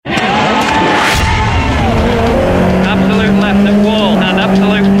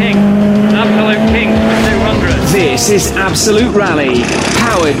is Absolute Rally,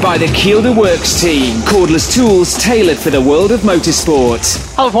 powered by the Kielder Works team, cordless tools tailored for the world of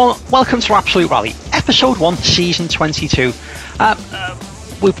motorsport. Hello everyone, welcome to Absolute Rally, episode 1, season 22.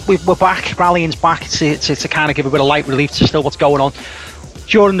 We're back, rallying's back to kind of give a bit of light relief to still what's going on.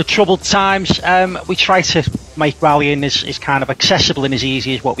 During the troubled times, we try to make rallying as kind of accessible and as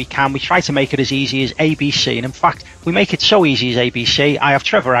easy as what we can. We try to make it as easy as ABC, and in fact, we make it so easy as ABC. I have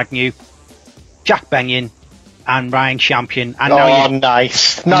Trevor Agnew, Jack Benyon, and Ryan Champion. And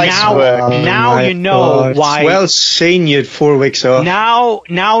nice work. Now you know why. Well seen, you had 4 weeks off. Now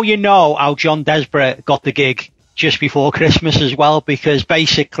you know how John Desborough got the gig just before Christmas as well, because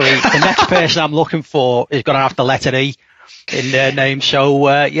basically the next person I'm looking for is going to have the letter E in their name. So,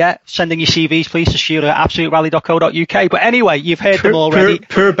 sending your CVs, please, to Sheila at absoluterally.co.uk. But anyway, you've heard them already.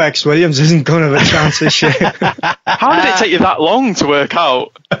 Poor Bex Williams isn't going to have a chance this year. How did it take you that long to work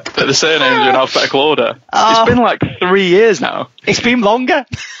out that the surnames are in alphabetical order? It's been like 3 years now. It's been longer.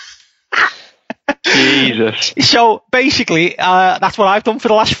 Jesus. So, basically, that's what I've done for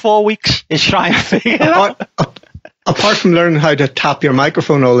the last 4 weeks, is try and figure it out. Apart from learning how to tap your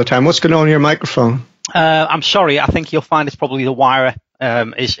microphone all the time, what's going on with your microphone? I'm sorry. I think you'll find it's probably the wire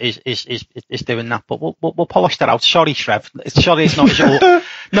is doing that, but we'll polish that out. Sorry, Trev. Sorry, it's not as all.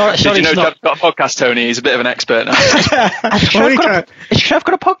 No, sorry, Did you know Trev's got a podcast, Tony? He's a bit of an expert now. Has Trev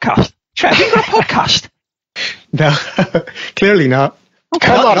got a podcast? Trev, you got a podcast? No, clearly not.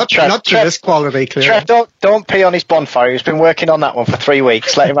 Come on, Trev. Not to this quality, clearly. Trev, don't pee on his bonfire. He's been working on that one for 3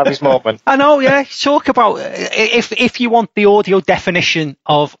 weeks. Let him have his moment. I know, yeah. Talk about if you want the audio definition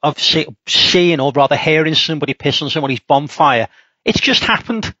of seeing, or rather hearing, somebody piss on somebody's bonfire. It's just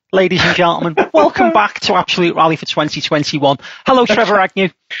happened, ladies and gentlemen. Welcome back to Absolute Rally for 2021. Hello, Trevor Agnew.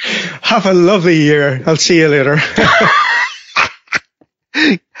 Have a lovely year. I'll see you later.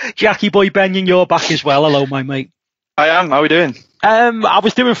 Jackie Boy Benyon, you're back as well. Hello, my mate. I am. How are we doing? I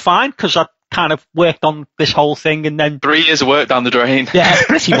was doing fine because I kind of worked on this whole thing, and then 3 years of work down the drain. Yeah,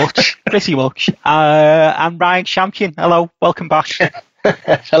 pretty much. And Ryan Champion, hello, welcome back.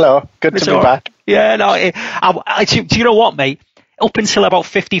 Hello, good to be back. Yeah, no, do you know what, mate? Up until about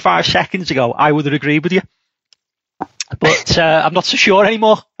 55 seconds ago, I would have agreed with you. But I'm not so sure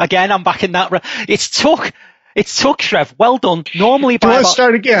anymore. Again, I'm back in that. It's took, Trev. Well done. Normally, do you want to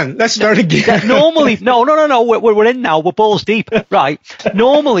start again? Let's start again. Normally, no. We're in now. We're balls deep, right?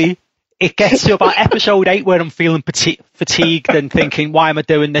 Normally, it gets to about episode 8 where I'm feeling fatigued and thinking, why am I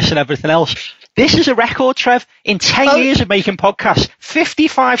doing this and everything else? This is a record, Trev. In 10 years of making podcasts,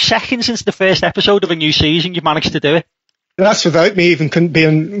 55 seconds into the first episode of a new season, you've managed to do it. That's without me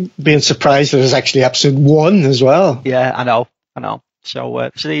even being surprised that it's actually episode 1 as well. Yeah, I know. So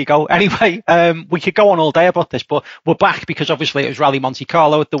there you go. Anyway, we could go on all day about this, but we're back because obviously it was Rally Monte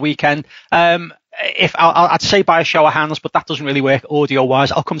Carlo at the weekend. I'd say by a show of hands, but that doesn't really work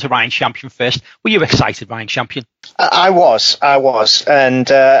audio-wise. I'll come to Ryan Champion first. Were you excited, Ryan Champion? I was,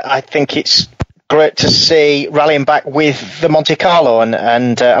 and I think it's great to see rallying back with the Monte Carlo,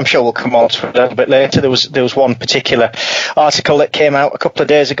 and I'm sure we'll come on to it a little bit later. There was one particular article that came out a couple of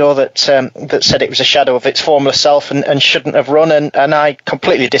days ago that said it was a shadow of its former self and shouldn't have run, and I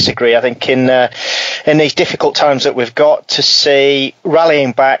completely disagree. I think in these difficult times that we've got, to see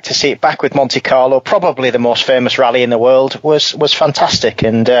rallying back, to see it back with Monte Carlo, probably the most famous rally in the world, was fantastic.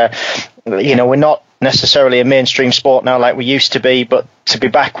 And we're not necessarily a mainstream sport now like we used to be, but to be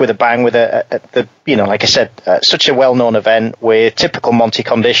back with a bang with like I said, such a well-known event with typical Monte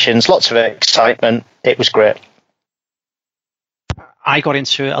conditions, lots of excitement, it was great. I got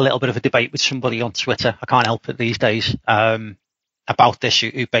into a little bit of a debate with somebody on Twitter, I can't help it these days, about this,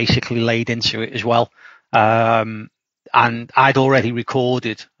 who basically laid into it as well. And I'd already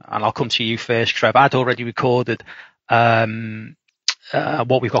recorded, and I'll come to you first, Trev, I'd already recorded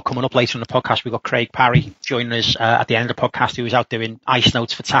what we've got coming up later in the podcast. We've got Craig Parry joining us at the end of the podcast, who was out doing ice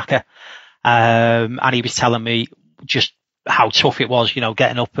notes for TACA. And he was telling me just how tough it was,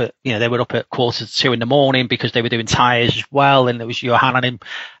 getting up at, they were up at 1:45 in the morning because they were doing tyres as well. And there was Johan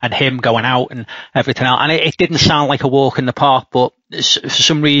and him going out and everything else. And it didn't sound like a walk in the park, but for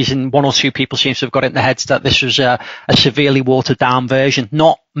some reason, one or two people seem to have got it in their heads that this was a severely watered down version.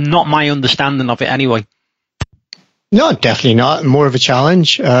 Not my understanding of it anyway. No, definitely not. More of a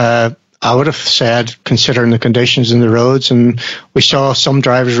challenge. I would have said, considering the conditions in the roads, and we saw some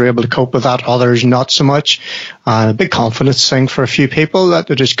drivers were able to cope with that, others not so much. A big confidence thing for a few people that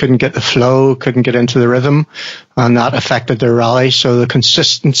they just couldn't get the flow, couldn't get into the rhythm, and that affected their rally. So the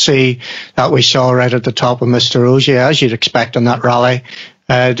consistency that we saw right at the top of Mr. Ogier, as you'd expect on that rally,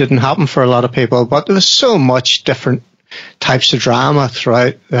 didn't happen for a lot of people. But there was so much different types of drama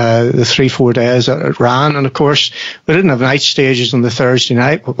throughout the 3-4 days that it ran. And of course, we didn't have night stages on the Thursday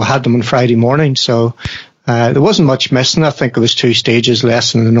night, but we had them on Friday morning. So there wasn't much missing. I think it was 2 stages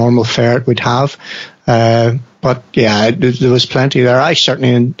less than the normal fair it would have. But yeah, there was plenty there. I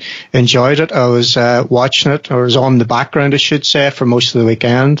certainly enjoyed it. I was watching it, or was on the background, I should say, for most of the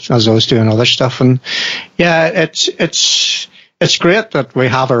weekend as I was doing other stuff. And yeah, it's great that we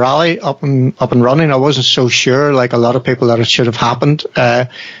have a rally up and running. I wasn't so sure, like a lot of people, that it should have happened.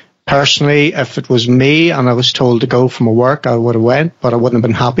 Personally, if it was me and I was told to go from work, I would have went, but I wouldn't have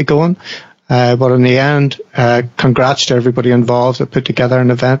been happy going. But in the end, congrats to everybody involved that put together an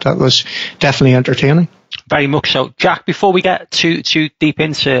event that was definitely entertaining. Very much so. Jack, before we get too deep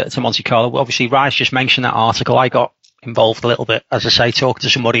into Monte Carlo, obviously Rise just mentioned that article. I got involved a little bit, as I say, talking to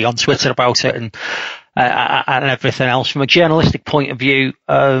somebody on Twitter about it and everything else. From a journalistic point of view,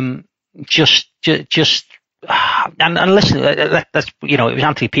 and listen, that's, you know, it was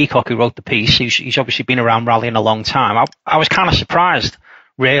Anthony Peacock who wrote the piece. He's obviously been around rallying a long time. I was kind of surprised,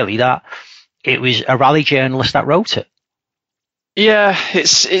 really, that it was a rally journalist that wrote it. Yeah,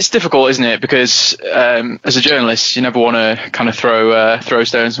 it's difficult, isn't it? Because as a journalist, you never want to kind of throw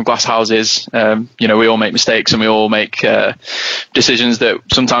stones from glass houses. You know, we all make mistakes and we all make decisions that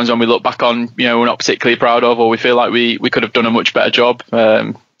sometimes when we look back on, you know, we're not particularly proud of, or we feel like we could have done a much better job.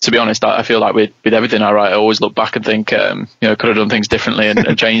 To be honest, I feel like with everything I write, I always look back and think, you know, could have done things differently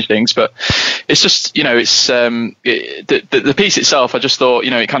and changed things. But it's just, you know, it's the piece itself. I just thought, you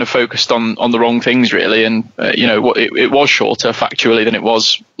know, it kind of focused on the wrong things, really. And, you know, it was shorter factually than it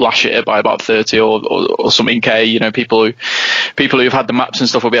was last year by about 30 or something K. You know, people who've had the maps and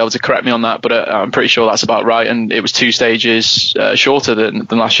stuff will be able to correct me on that, but I'm pretty sure that's about right. And it was 2 stages shorter than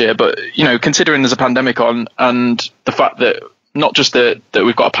last year. But, you know, considering there's a pandemic on, and the fact that not just that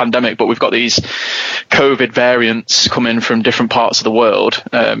we've got a pandemic, but we've got these COVID variants coming from different parts of the world.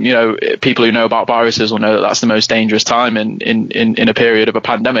 You know, people who know about viruses will know that that's the most dangerous time in a period of a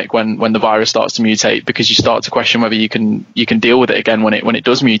pandemic, when the virus starts to mutate, because you start to question whether you can deal with it again when it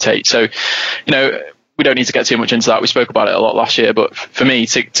does mutate. So, you know, we don't need to get too much into that. We spoke about it a lot last year, but for me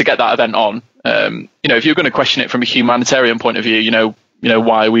to get that event on, you know, if you're going to question it from a humanitarian point of view, you know,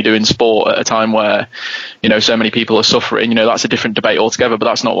 why are we doing sport at a time where, you know, so many people are suffering? You know, that's a different debate altogether, but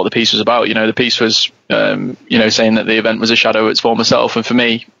that's not what the piece was about. You know, the piece was, you know, saying that the event was a shadow of its former self. And for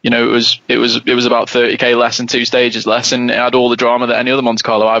me, you know, it was about 30K less and 2 stages less, and it had all the drama that any other Monte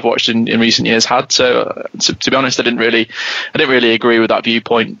Carlo I've watched in recent years had. So to be honest, I didn't really agree with that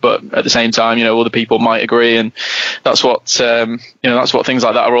viewpoint, but at the same time, you know, other people might agree. And that's what, you know, that's what things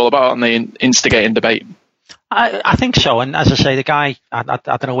like that are all about, and they instigate debate. I think so, and as I say, the guy, I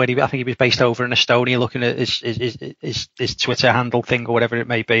don't know where I think he was based over in Estonia, looking at his Twitter handle thing or whatever it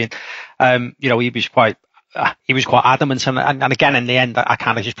may be, and you know, he was quite adamant, and again, in the end, I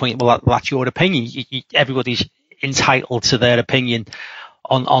kind of just point, well, that's your opinion. Everybody's entitled to their opinion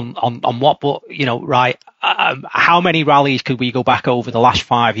on what, but you know, right? How many rallies could we go back over the last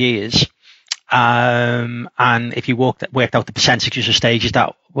 5 years? And if you worked out the percentages of stages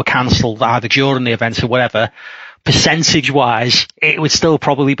that were cancelled either during the event or whatever, percentage-wise, it would still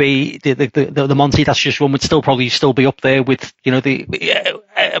probably be the Monty that's just run would still be up there with, you know, the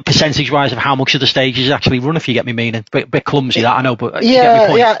percentage-wise of how much of the stages actually run, if you get me meaning. Bit clumsy, that I know, but you get my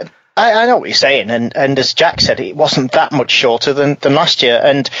point. Yeah. I know what you're saying, and as Jack said, it wasn't that much shorter than last year,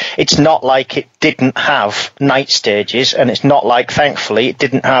 and it's not like it didn't have night stages, and it's not like, thankfully, it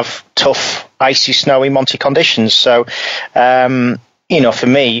didn't have tough, icy, snowy Monty conditions. So, you know, for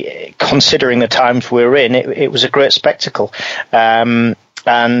me, considering the times we're in, it was a great spectacle. Yeah,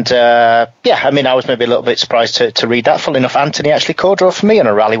 I mean, I was maybe a little bit surprised to read that. Funnily enough, Anthony actually co-drove for me on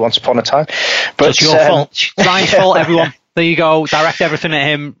a rally once upon a time. But it's your fault. Ryan's fault, everyone. There you go. Direct everything at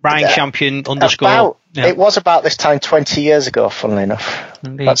him. Ryan Champion _ Yeah. It was about this time 20 years ago, funnily enough.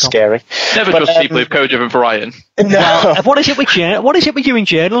 That's scary. Never trust people who've co-driven for Ryan. No. Well, what is it with you in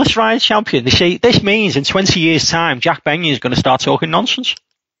journalists, Ryan Champion? They say this means in 20 years' time, Jack Benyon is going to start talking nonsense.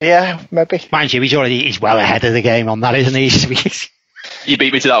 Yeah, maybe. Mind you, he's well ahead of the game on that, isn't he? You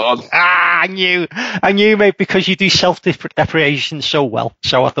beat me to that one. I knew, mate, because you do self-depreciation so well.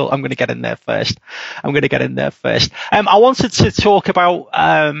 So I thought I'm going to get in there first. I wanted to talk about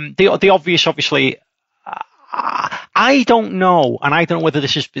the obvious, obviously. I don't know, and I don't know whether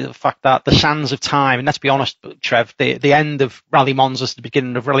this is the fact that the sands of time, and let's be honest, Trev, the end of Rally Monza, the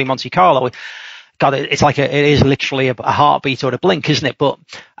beginning of Rally Monte Carlo, God, it's like it is literally a heartbeat or a blink, isn't it? But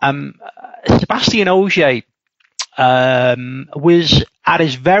Sébastien Ogier was at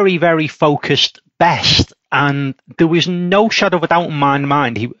his very, very focused best And there was no shadow of a doubt in my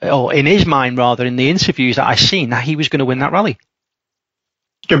mind, in his mind rather, in the interviews that I seen, that he was going to win that rally.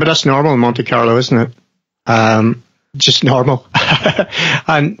 Yeah, but that's normal in Monte Carlo, isn't it? Just normal.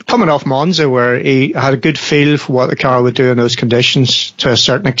 And coming off Monza, where he had a good feel for what the car would do in those conditions to a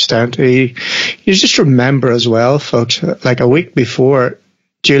certain extent, you just remember as well, folks, like a week before,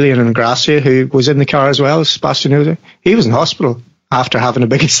 Julian Ingrassia, who was in the car as well as Sebastian Ogier, he was in hospital after having the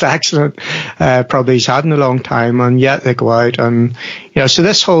biggest accident probably he's had in a long time, and yet they go out. And so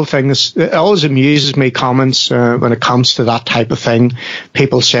this whole thing, it always amuses me, comments when it comes to that type of thing,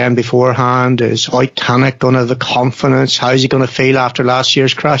 people saying beforehand, is Oitanic going to have the confidence, how's he going to feel after last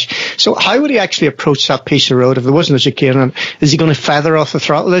year's crash? So how would he actually approach that piece of road if there wasn't a chicane? Is he going to feather off the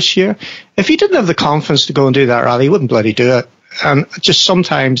throttle this year? If he didn't have the confidence to go and do that rally, he wouldn't bloody do it. And just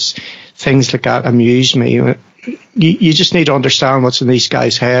sometimes things like that amuse me. You just need to understand what's in these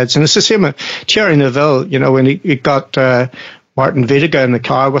guys' heads. And it's the same with Thierry Neuville, when he got Martin Vidiga in the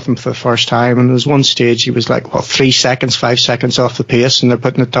car with him for the first time, and there was one stage he was like, 3 seconds, 5 seconds off the pace, and they're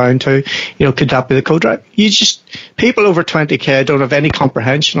putting it down to, could that be the co-drive? People over 20k don't have any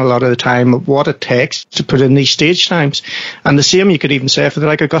comprehension a lot of the time of what it takes to put in these stage times. And the same you could even say for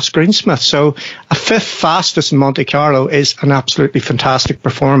like a Gus Greensmith. So a 5th fastest in Monte Carlo is an absolutely fantastic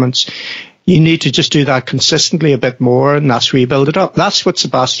performance. You need to just do that consistently a bit more, and that's where you build it up. That's what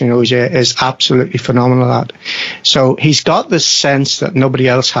Sebastian Ogier is absolutely phenomenal at. So he's got this sense that nobody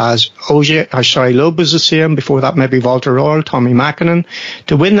else has. Loeb was the same. Before that, maybe Walter Röhrl, Tommy Mäkinen.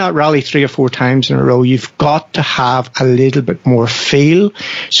 To win that rally 3 or 4 times in a row, you've got to have a little bit more feel.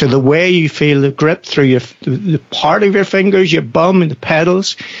 So the way you feel the grip through the part of your fingers, your bum and the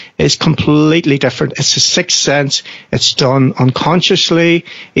pedals is completely different. It's a sixth sense. It's done unconsciously.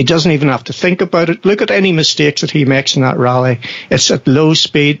 He doesn't even have to think about it. Look at any mistakes that he makes in that rally. It's at low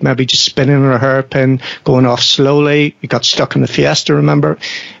speed, maybe just spinning a hairpin, going off slowly. He got stuck in the Fiesta, remember?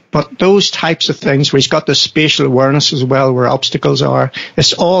 But those types of things where he's got this spatial awareness as well, where obstacles are,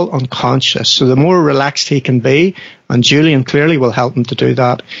 it's all unconscious. So the more relaxed he can be, and Julian clearly will help him to do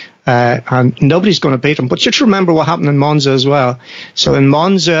that, and nobody's going to beat him. But just remember what happened in Monza as well. So in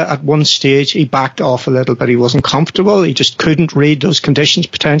Monza, at one stage, he backed off a little bit. He wasn't comfortable. He just couldn't read those conditions,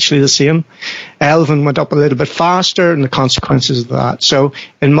 potentially the same. Elfyn went up a little bit faster, and the consequences of that. So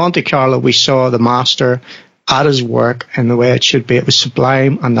in Monte Carlo, we saw the master at his work in the way it should be. It was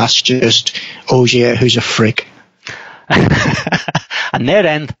sublime, and that's just Ogier, who's a freak. And there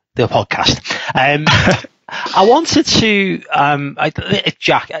end the podcast. I wanted to,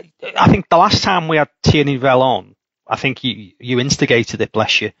 Jack, I think the last time we had Thierry Neuville on, I think you instigated it,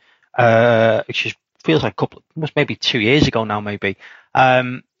 bless you, which feels like maybe 2 years ago now, maybe.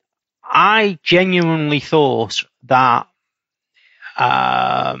 I genuinely thought that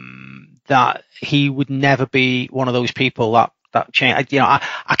that he would never be one of those people that change.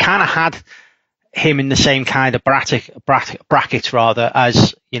 I kind of had him in the same kind of bracket rather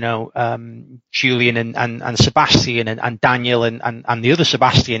as Julian and Sebastian and Daniel and the other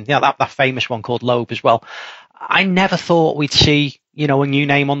Sebastian, that famous one called Loeb as well. I never thought we'd see a new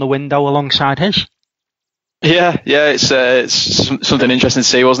name on the window alongside his. Yeah, it's something interesting to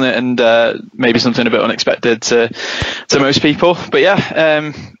see, wasn't it? And maybe something a bit unexpected to most people. But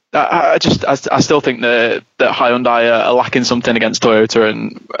yeah, I still think that Hyundai are lacking something against Toyota,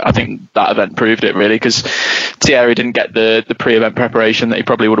 and I think that event proved it really, because Thierry didn't get the pre-event preparation that he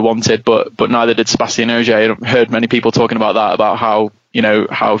probably would have wanted, but neither did Sebastian Ogier. I heard many people talking about that, about how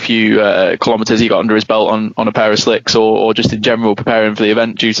few kilometers he got under his belt on a pair of slicks, or just in general preparing for the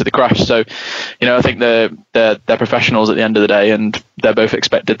event due to the crash. So, I think they're professionals at the end of the day, and they're both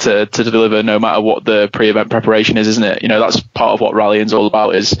expected to deliver no matter what the pre-event preparation is, isn't it? That's part of what rallying's all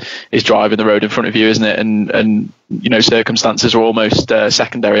about, is driving the road in front of you, isn't it? And circumstances are almost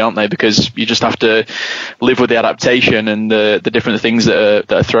secondary, aren't they? Because you just have to live with the adaptation and the different things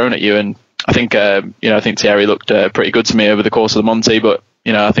that are thrown at you. And I think Thierry looked pretty good to me over the course of the Monte, but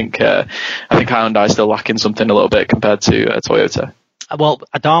I think Hyundai is still lacking something a little bit compared to Toyota. Well,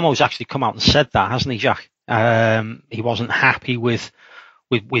 Adamo's actually come out and said that, hasn't he, Jack? He wasn't happy with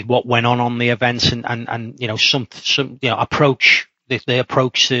what went on the events, and some approach. The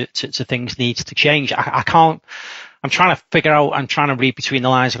approach to things needs to change. I can't. I'm trying to figure out. I'm trying to read between the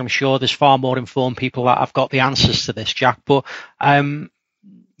lines, and I'm sure there's far more informed people that have got the answers to this, Jack. But I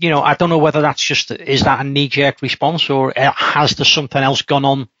don't know whether is that a knee-jerk response, or has there something else gone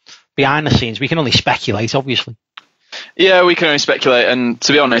on behind the scenes? We can only speculate, obviously. Yeah, we can only speculate, and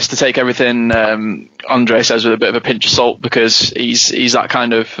to be honest, to take everything Andre says with a bit of a pinch of salt, because he's that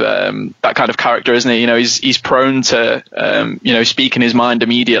kind of character, isn't he? You know, he's prone to speaking his mind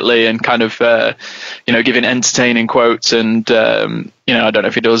immediately and kind of giving entertaining quotes, and I don't know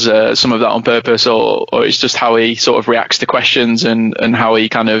if he does some of that on purpose or it's just how he sort of reacts to questions and how he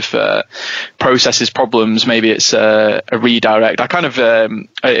kind of processes problems. Maybe it's a redirect. I kind of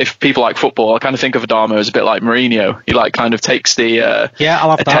if people like football, I kind of think of Adama as a bit like Mourinho. He like kind of takes the I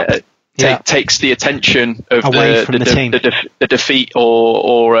love that. Takes the attention of away from the team. The defeat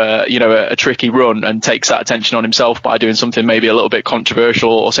or a tricky run, and takes that attention on himself by doing something maybe a little bit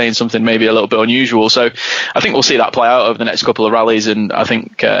controversial or saying something maybe a little bit unusual. So I think we'll see that play out over the next couple of rallies, and I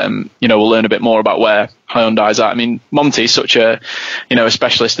think we'll learn a bit more about where Hyundai's at. I mean, Monty is such a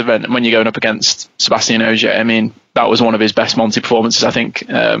specialist event, and when you're going up against Sebastian Ogier, I mean, that was one of his best Monty performances. I think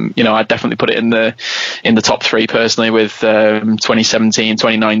I'd definitely put it in the top three personally, with 2017,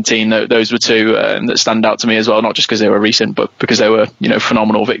 2019. Those were two that stand out to me as well, not just because they were recent, but because they were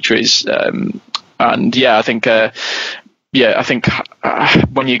phenomenal victories. I think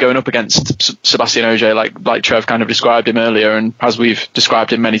when you're going up against Sebastian Ogier, like Trev kind of described him earlier, and as we've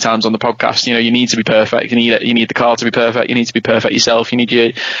described him many times on the podcast, you need to be perfect. You need the car to be perfect. You need to be perfect yourself. You need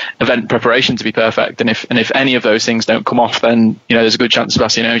your event preparation to be perfect. And if any of those things don't come off, then there's a good chance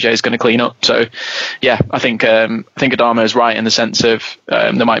Sebastian Ogier is going to clean up. So yeah, I think Adama is right in the sense of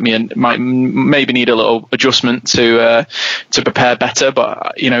there might maybe need a little adjustment to prepare better.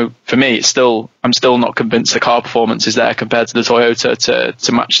 But for me, I'm still not convinced the car performance is there compared to the Toyota to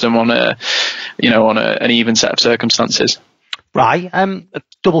match them on an even set of circumstances. Right. A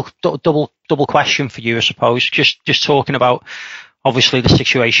double question for you, I suppose. Just talking about obviously the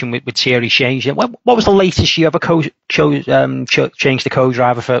situation with Thierry changing. What was the latest you ever changed the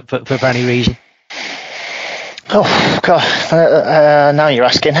co-driver for any reason? Oh God! Now you're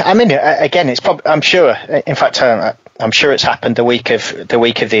asking. I mean, again, it's probably. I'm sure. In fact, I'm sure it's happened the week of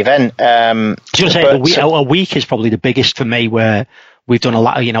the event. I was going to say a week is probably the biggest for me, where we've done a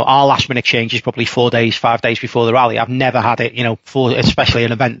lot. Our last minute change is probably 5 days before the rally. I've never had it. Especially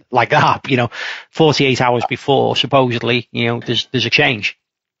an event like that. 48 hours before, supposedly. There's a change.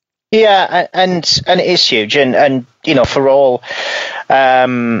 Yeah, and it is huge, and for all.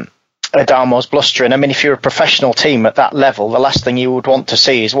 Adama's blustering. I mean, if you're a professional team at that level, the last thing you would want to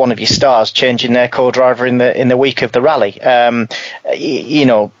see is one of your stars changing their co-driver in the week of the rally. They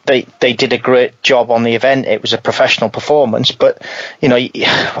did a great job on the event. It was a professional performance, but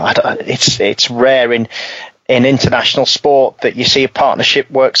it's rare in international sport that you see a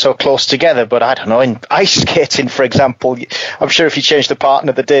partnership work so close together. But I don't know, in ice skating, for example, I'm sure if you change the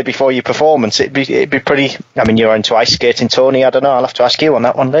partner the day before your performance, it'd be pretty. I mean, you're into ice skating, Tony. I don't know. I'll have to ask you on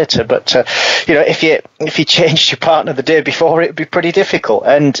that one later. But if you changed your partner the day before, it'd be pretty difficult,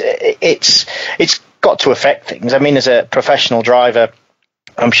 and it's got to affect things. I mean, as a professional driver,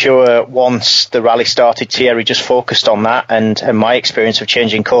 I'm sure once the rally started, Thierry just focused on that, and my experience of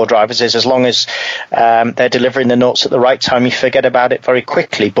changing co-drivers is as long as they're delivering the notes at the right time, you forget about it very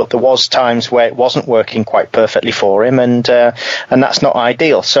quickly. But there was times where it wasn't working quite perfectly for him, and that's not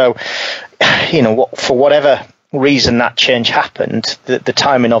ideal. So, for whatever reason that change happened, the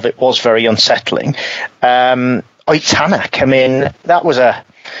timing of it was very unsettling. Tanak, I mean, that was an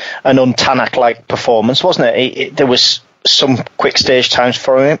un-Tanak-like performance, wasn't it? There was some quick stage times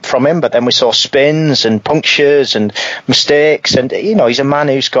from him, but then we saw spins and punctures and mistakes, and he's a man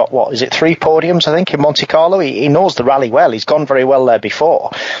who's got 3 podiums, I think, in Monte Carlo. He knows the rally well. He's gone very well there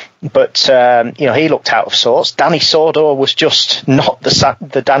before, but he looked out of sorts. Danny Sordo was just not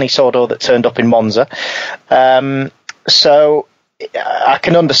the Danny Sordo that turned up in Monza. So I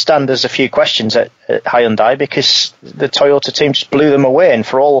can understand there's a few questions at Hyundai, because the Toyota team just blew them away, and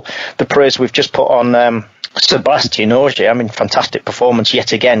for all the praise we've just put on Sebastian Ogier, I mean, fantastic performance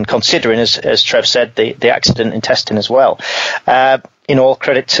yet again, considering, as Trev said, the accident in testing as well. All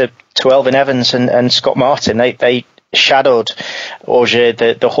credit to Elvin Evans and Scott Martin. They shadowed Ogier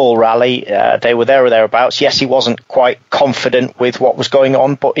the whole rally. They were there or thereabouts. Yes, he wasn't quite confident with what was going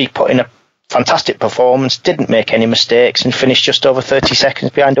on, but he put in a fantastic performance, didn't make any mistakes, and finished just over 30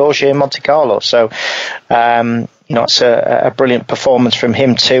 seconds behind Ogier in Monte Carlo. So, it's a brilliant performance from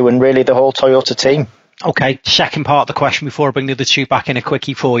him too, and really the whole Toyota team. Okay, second part of the question before I bring the other two back in a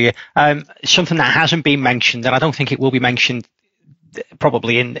quickie for you. Something that hasn't been mentioned, and I don't think it will be mentioned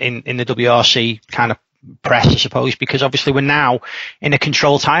probably in the WRC kind of press, I suppose, because obviously we're now in a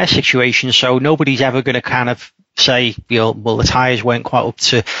controlled tyre situation, so nobody's ever going to kind of say, well, the tyres weren't quite up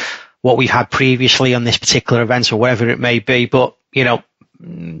to what we've had previously on this particular event or whatever it may be. But,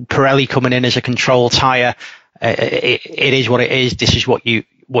 Pirelli coming in as a controlled tyre, it is what it is. This is what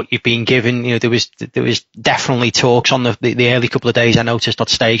you've been given. You know, there was definitely talks on the early couple of days. I noticed at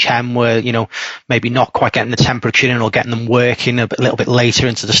stage hem where, you know, maybe not quite getting the temperature in or getting them working a little bit later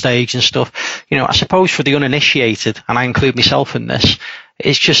into the stage and stuff. You know, I suppose for the uninitiated, and I include myself in this,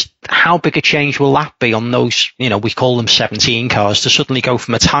 it's just how big a change will that be on those, you know, we call them 17 cars, to suddenly go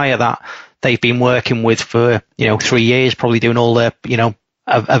from a tyre that they've been working with for, you know, 3 years, probably doing all their, you know,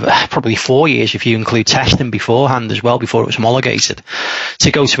 probably 4 years if you include testing beforehand as well, before it was homologated,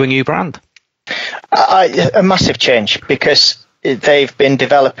 to go to a new brand. A massive change, because they've been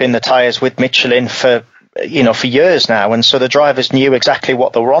developing the tyres with Michelin for years now, and so the drivers knew exactly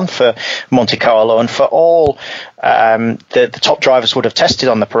what they were on for Monte Carlo, and for all the top drivers would have tested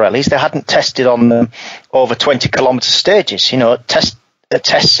on the Pirellis. They hadn't tested on them over 20 kilometre stages. You know, tests,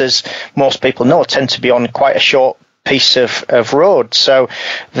 as most people know, tend to be on quite a short piece of road. So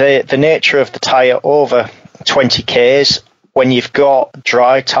the nature of the tyre over 20 Ks, when you've got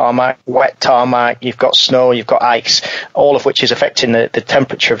dry tarmac, wet tarmac, you've got snow, you've got ice, all of which is affecting the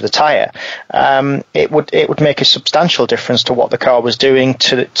temperature of the tyre, it would make a substantial difference to what the car was doing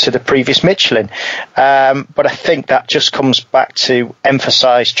to the previous Michelin. But I think that just comes back to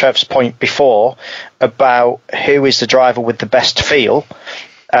emphasise Trev's point before about who is the driver with the best feel.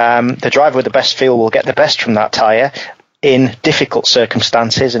 The driver with the best feel will get the best from that tyre in difficult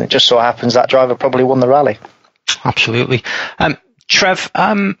circumstances, and it just so happens that driver probably won the rally. Absolutely. Trev,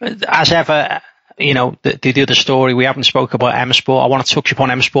 as ever, you know, the other story, we haven't spoke about M Sport. I want to touch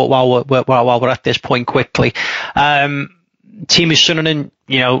upon M Sport while we're at this point quickly. Teemu Suninen,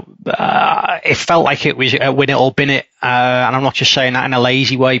 you know, it felt like it was win it or bin it, and I'm not just saying that in a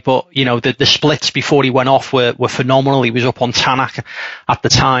lazy way, but, you know, the splits before he went off were phenomenal. He was up on Tanak at the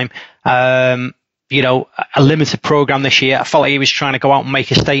time. You know, a limited program this year. I felt like he was trying to go out and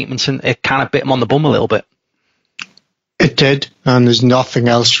make a statement, and it kind of bit him on the bum a little bit. It did, and there's nothing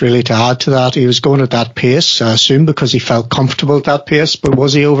else really to add to that. He was going at that pace, I assume, because he felt comfortable at that pace, but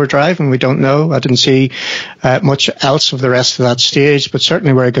was he overdriving? We don't know. I didn't see much else of the rest of that stage, but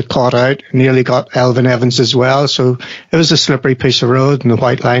certainly where he got caught out, nearly got Elvin Evans as well, so it was a slippery piece of road, and the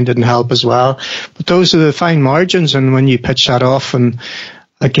white line didn't help as well. But those are the fine margins, and when you pitch that off, and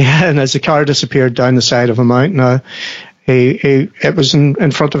again, as the car disappeared down the side of a mountain, it was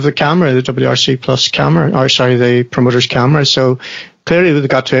in front of the camera, the WRC Plus camera, the promoter's camera. So clearly they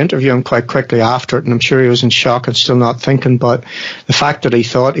got to interview him quite quickly after it, and I'm sure he was in shock and still not thinking. But the fact that he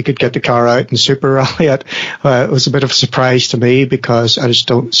thought he could get the car out in Super Rally was a bit of a surprise to me, because I just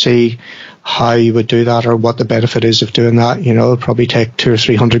don't see how you would do that, or what the benefit is of doing that. You know, it'll probably take $200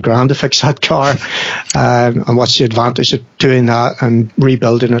 or $300 to fix that car, and what's the advantage of doing that and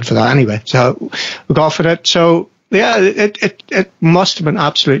rebuilding it for that anyway? So we go for it. So yeah, it must have been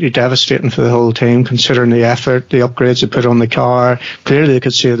absolutely devastating for the whole team, considering the effort, the upgrades they put on the car. Clearly they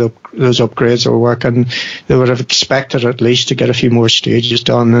could see those upgrades were working. They would have expected at least to get a few more stages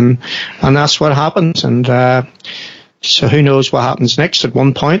done, and that's what happens. And so who knows what happens next. At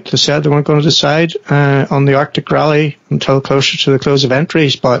one point they said they weren't going to decide on the Arctic Rally until closer to the close of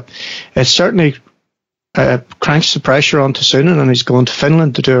entries, but it certainly cranks the pressure onto Suninen, and he's going to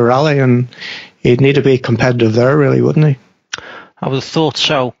Finland to do a rally, and he'd need to be competitive there, really, wouldn't he? I would have thought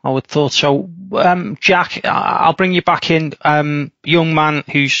so. Jack, I'll bring you back in. Young man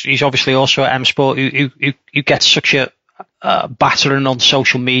who's obviously also at M Sport, who gets such a battering on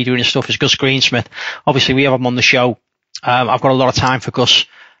social media and stuff, as Gus Greensmith. Obviously, we have him on the show. I've got a lot of time for Gus.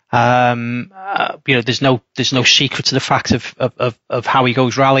 You know, there's no secret to the fact of how he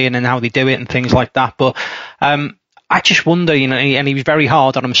goes rallying and how they do it and things like that. But I just wonder, you know, and he was very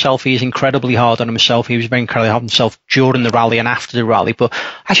hard on himself. He is incredibly hard on himself. He was very incredibly hard on himself during the rally and after the rally. But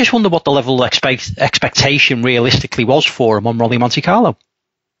I just wonder what the level of expectation realistically was for him on Rally Monte Carlo.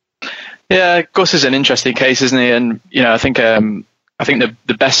 Yeah, Gus is an interesting case, isn't he? And, you know, I think the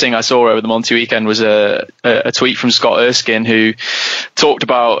best thing I saw over the Monte weekend was a tweet from Scott Erskine, who talked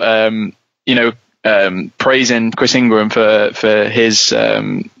about, praising Chris Ingram for his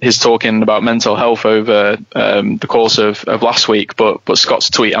talking about mental health over the course of last week. But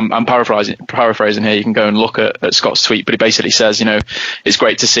Scott's tweet, I'm paraphrasing here. You can go and look at Scott's tweet, but he basically says, you know, it's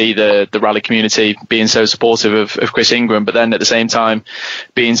great to see the rally community being so supportive of Chris Ingram, but then at the same time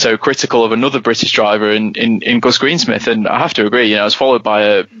being so critical of another British driver in Gus Greensmith. And I have to agree, you know, I was followed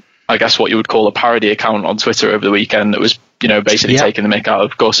by I guess what you would call a parody account on Twitter over the weekend that was basically taking the mick out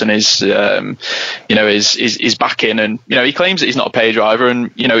of Gus and his backing. And he claims that he's not a pay driver,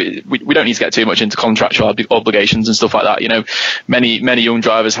 and we don't need to get too much into contractual obligations and stuff like that. Many young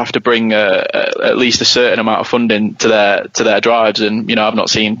drivers have to bring at least a certain amount of funding to their drives, and I've not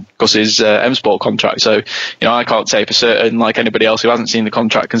seen Gus's M Sport contract, so I can't say for certain, like anybody else who hasn't seen the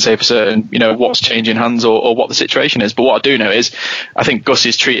contract can say for certain what's changing hands or what the situation is. But what I do know is I think Gus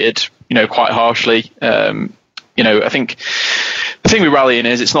is treated quite harshly. I think the thing with rallying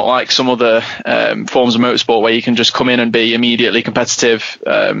is it's not like some other forms of motorsport where you can just come in and be immediately competitive.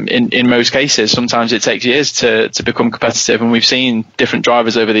 In most cases, sometimes it takes years to become competitive, and we've seen different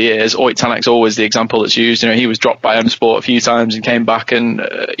drivers over the years. Oyt Tanak's always the example that's used. He was dropped by M Sport a few times and came back and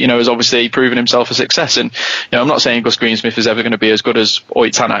has obviously proven himself a success. And I'm not saying Gus Greensmith is ever going to be as good as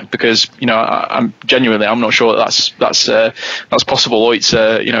Oyt Tanak, because I'm not sure that's possible. Oyt's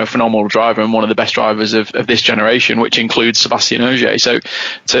a phenomenal driver and one of the best drivers of this generation, which includes Sebastian Ogier. So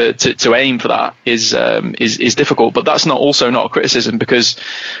to aim for that is difficult, but that's also not a criticism, because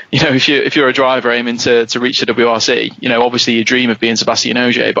if you're a driver aiming to reach the WRC, obviously you dream of being Sebastian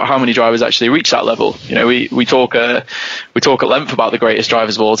Ogier, but how many drivers actually reach that level? We talk at length about the greatest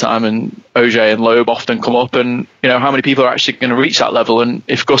drivers of all time, and Ogier and Loeb often come up, and how many people are actually going to reach that level? And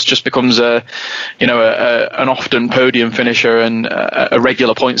if Gus just becomes an often podium finisher and a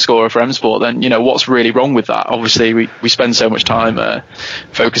regular point scorer for M Sport, then what's really wrong with that? Obviously we spend so much time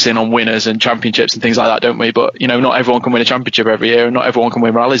focusing on winners and championships and things like that, don't we? But not everyone can win a championship every year, and not everyone can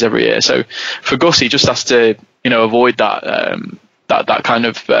win rallies every year. So for Gus, he just has to avoid that kind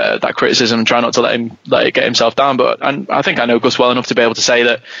of that criticism and try not to let it get himself down. And I think I know Gus well enough to be able to say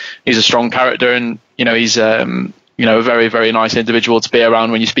that he's a strong character, and he's a very, very nice individual to be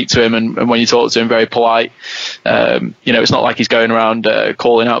around when you speak to him, and when you talk to him, very polite. It's not like he's going around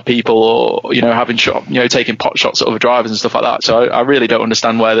calling out people or having taking pot shots at other drivers and stuff like that. So I really don't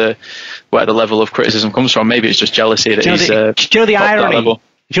understand where the level of criticism comes from. Maybe it's just jealousy that he's the irony? Do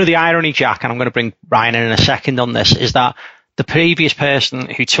you know the irony, Jack? And I'm going to bring Ryan in a second on this. Is that the previous person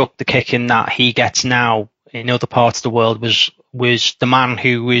who took the kicking that he gets now in other parts of the world was the man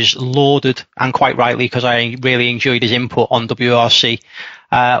who was lauded, and quite rightly, because I really enjoyed his input on WRC,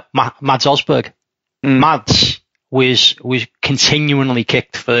 Mads Osberg. Mads was continually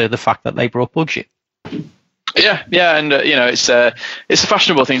kicked for the fact that they brought budget. Yeah, and it's a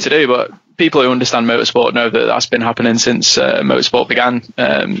fashionable thing to do, but people who understand motorsport know that that's been happening since motorsport began.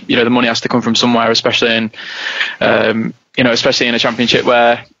 The money has to come from somewhere, especially in a championship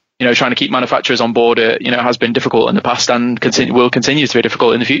where trying to keep manufacturers on board has been difficult in the past and will continue to be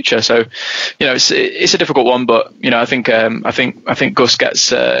difficult in the future. So it's a difficult one, but I think Gus gets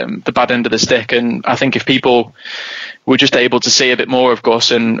the bad end of the stick, and I think if people were just able to see a bit more of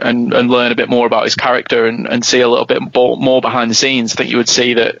Gus and learn a bit more about his character and see a little bit more behind the scenes, I think you would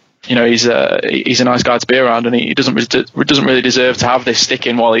see that he's a nice guy to be around, and he doesn't really deserve to have this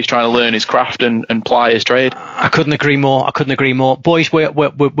sticking while he's trying to learn his craft and ply his trade. I couldn't agree more. Boys,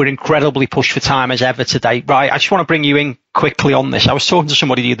 we're incredibly pushed for time as ever today. Right, I just want to bring you in quickly on this. I was talking to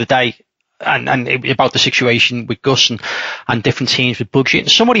somebody the other day and about the situation with Gus and different teams with budget,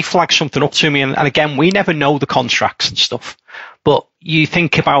 and somebody flagged something up to me, and again, we never know the contracts and stuff, but you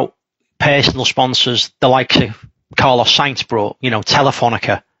think about personal sponsors, the likes of Carlos Sainz brought,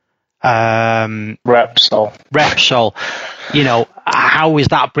 Telefonica, Repsol. How is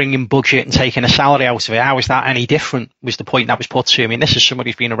that bringing budget and taking a salary out of it? How is that any different, was the point that was put to me. And this is somebody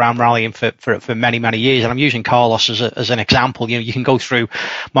who's been around rallying for many, many years, and I'm using Carlos as an example. You can go through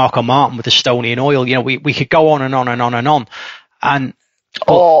Marco Martin with Estonian Oil. We could go on and on and on and on, and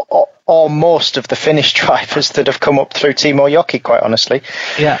or most of the Finnish drivers that have come up through Timo Joki, quite honestly.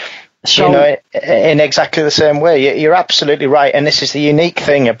 Yeah. So, in exactly the same way, you're absolutely right, and this is the unique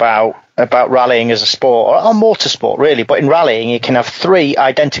thing about rallying as a sport, or motorsport really. But in rallying, you can have three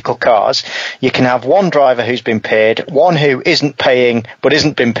identical cars. You can have one driver who's been paid, one who isn't paying but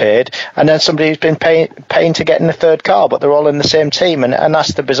isn't been paid, and then somebody who's been paying to get in the third car, but they're all in the same team, and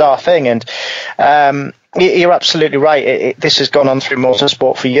that's the bizarre thing. And you're absolutely right. This has gone on through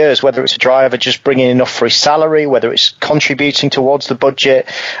motorsport for years, whether it's a driver just bringing enough for his salary, whether it's contributing towards the budget.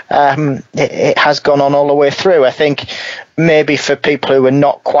 It has gone on all the way through. I think maybe for people who are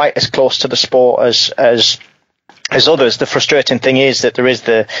not quite as close to the sport as others, the frustrating thing is that there is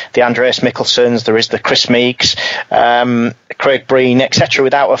the Andreas Mikkelsons, there is the Chris Meeks, Craig Breen, etc.,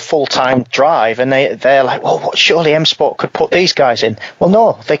 without a full-time drive, and they're like, well, surely M Sport could put these guys in. Well,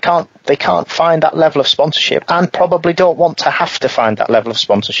 no, they can't. They can't find that level of sponsorship, and probably don't want to have to find that level of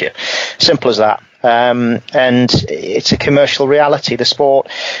sponsorship. Simple as that. and it's a commercial reality. The sport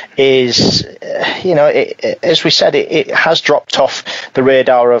is, as we said, it has dropped off the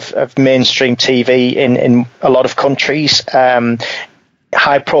radar of mainstream TV in a lot of countries.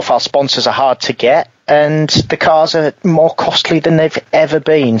 High-profile sponsors are hard to get, and the cars are more costly than they've ever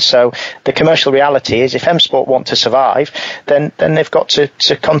been. So the commercial reality is, if M Sport want to survive, then they've got to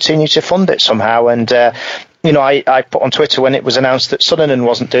continue to fund it somehow. And I put on Twitter when it was announced that Suninen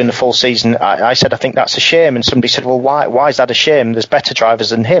wasn't doing the full season, I said I think that's a shame, and somebody said, well, why is that a shame? There's better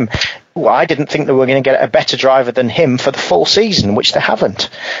drivers than him. Well, I didn't think they were going to get a better driver than him for the full season, which they haven't.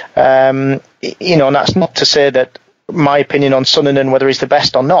 And that's not to say that my opinion on Suninen, whether he's the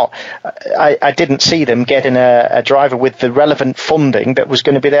best or not, I didn't see them getting a driver with the relevant funding that was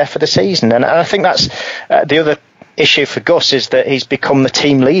going to be there for the season. And I think that's the other issue for Gus, is that he's become the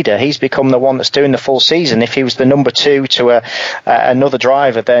team leader. He's become the one that's doing the full season. If he was the number two to another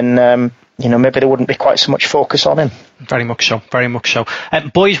driver, then maybe there wouldn't be quite so much focus on him. Very much so.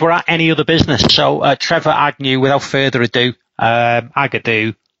 Boys, we're at any other business. So Trevor Agnew, without further ado,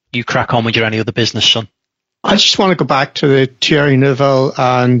 Agadoo, you crack on with your any other business, son. I just want to go back to the Thierry Neuville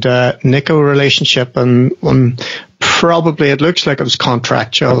and Nico relationship, and probably it looks like it was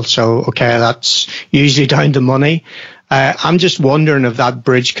contractual, so okay, that's usually down to money. I'm just wondering if that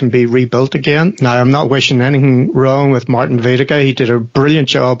bridge can be rebuilt again. Now, I'm not wishing anything wrong with Martin Veidekke. He did a brilliant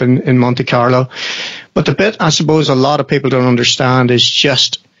job in Monte Carlo. But the bit I suppose a lot of people don't understand is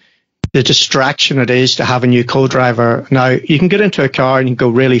just the distraction it is to have a new co-driver. Now, you can get into a car and you can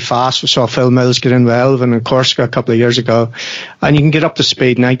go really fast. We saw Phil Mills get in with Elvin and Corsica a couple of years ago. And you can get up to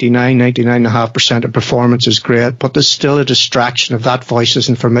speed, 99.5% of performance is great, but there's still a distraction if that voice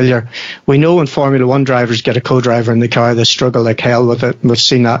isn't familiar. We know when Formula One drivers get a co-driver in the car, they struggle like hell with it. We've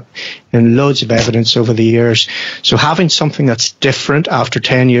seen that in loads of evidence over the years. So having something that's different after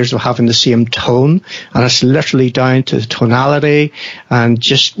 10 years of having the same tone, and it's literally down to the tonality and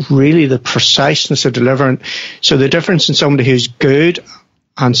just really the preciseness of delivering. So the difference in somebody who's good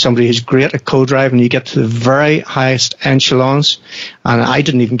and somebody who's great at co-driving, you get to the very highest echelons, and I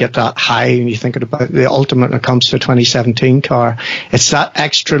didn't even get that high when you think about the ultimate when it comes to a 2017 car. It's that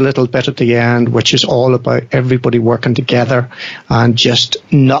extra little bit at the end, which is all about everybody working together and just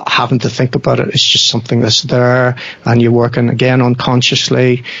not having to think about it. It's just something that's there, and you're working again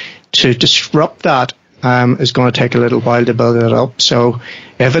unconsciously. To disrupt that is going to take a little while to build it up. So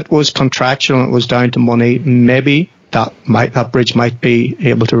if it was contractual and it was down to money, maybe that bridge might be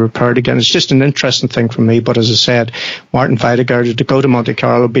able to repair it again. It's just an interesting thing for me. But as I said, Martin Veidekke to go to Monte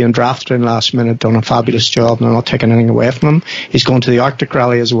Carlo, being drafted in last minute, done a fabulous job, and I'm not taking anything away from him. He's going to the Arctic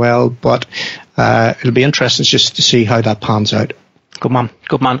Rally as well, but it'll be interesting just to see how that pans out. Good man.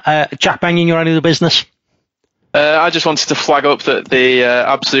 Jack Benyon, you're out of the business. I just wanted to flag up that the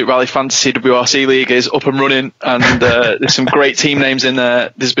Absolute Rally Fantasy WRC League is up and running, and there's some great team names in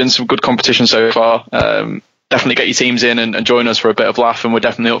there. There's been some good competition so far. Definitely get your teams in and join us for a bit of laugh, and we're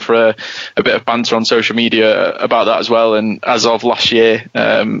definitely up for a bit of banter on social media about that as well. And as of last year,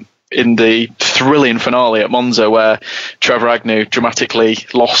 in the thrilling finale at Monza, where Trevor Agnew dramatically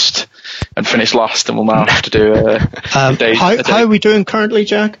lost and finished last, and we'll now have to do a day. How are we doing currently,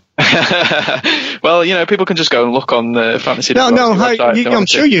 Jack? Well, people can just go and look on the Fantasy. website. I'm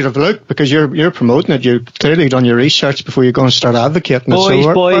sure you'd have looked, because you're promoting it. You've clearly done your research before you go and start advocating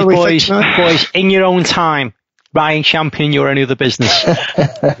it. Boys, in your own time, Ryan Champion, you're any other business?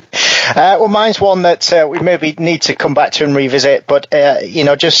 Well, mine's one that we maybe need to come back to and revisit, but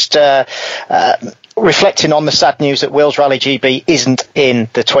just reflecting on the sad news that Wales Rally GB isn't in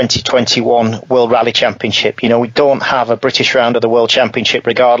the 2021 World Rally Championship. We don't have a British round of the World Championship,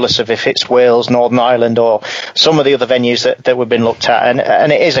 regardless of if it's Wales, Northern Ireland, or some of the other venues that we've been looked at.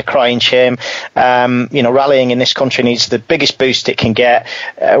 And it is a crying shame. Rallying in this country needs the biggest boost it can get.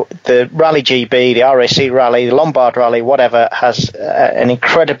 The Rally GB, the RAC Rally, the Lombard Rally, whatever, has an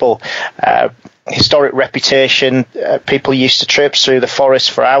incredible historic reputation. People used to trips through the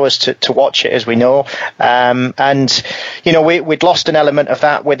forest for hours to watch it, as we know. We'd lost an element of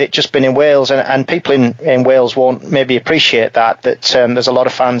that with it just being in Wales, and people in Wales won't maybe appreciate that there's a lot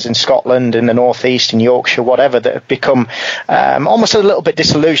of fans in Scotland, in the North East, in Yorkshire, whatever, that have become almost a little bit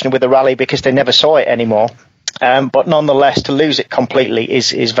disillusioned with the rally because they never saw it anymore. But nonetheless, to lose it completely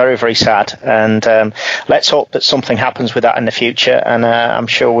is very, very sad. And let's hope that something happens with that in the future. And I'm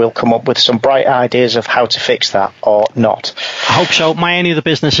sure we'll come up with some bright ideas of how to fix that or not. I hope so. My any other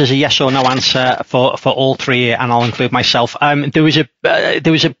business is a yes or no answer for all three, and I'll include myself. There was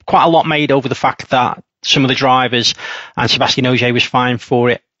quite a lot made over the fact that some of the drivers, and Sébastien Ogier was fine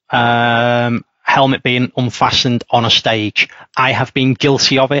for it, helmet being unfastened on a stage. I have been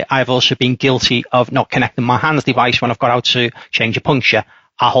guilty of it. I've also been guilty of not connecting my hands device when I've got out to change a puncture.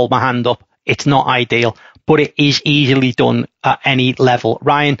 I hold my hand up. It's not ideal, but it is easily done at any level.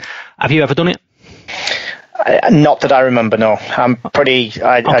 Ryan, have you ever done it? Not that I remember, no.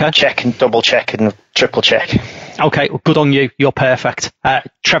 I check and double check and triple check. Okay, well, good on you. You're perfect.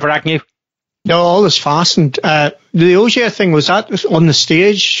 Trevor Agnew? No, all is fastened. The Ogier thing, was that on the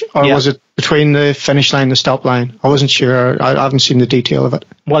stage, or was it between the finish line and the stop line? I wasn't sure. I haven't seen the detail of it.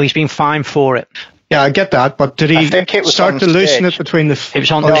 Well, he's been fined for it. Yeah, I get that, but did he start to loosen it between the? It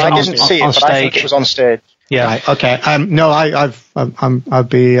was on. No, I didn't see it, but I think it was on stage. Yeah. Right, okay. No, I'd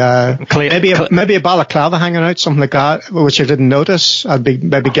be maybe a balaclava hanging out, something like that, which I didn't notice. I'd be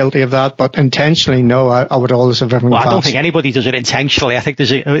maybe guilty of that, but intentionally, no. I would always have everything. Well, I don't think anybody does it intentionally. I think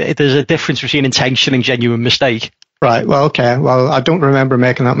there's a difference between intention and genuine mistake. Right. Well, okay. Well, I don't remember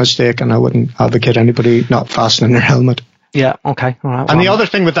making that mistake, and I wouldn't advocate anybody not fastening their helmet. Yeah, okay, all right. And the other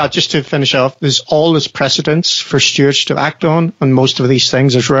thing with that, just to finish off, there's always precedents for stewards to act on most of these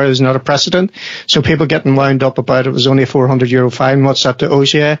things. As rare as not a precedent. So people getting wound up about it was only a €400 fine. What's that to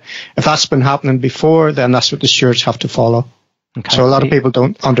Ogier? If that's been happening before, then that's what the stewards have to follow. Okay. So a lot of people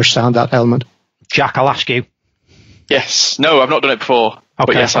don't understand that element. Jack, I'll ask you. Yes. No, I've not done it before. Okay.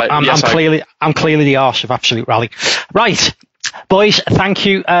 But yes, I'm clearly the arse of Absolute Rally. Right. Boys, thank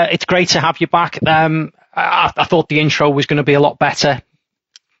you. It's great to have you back. I thought the intro was going to be a lot better.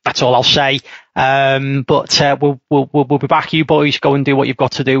 That's all I'll say. But we'll be back. You boys go and do what you've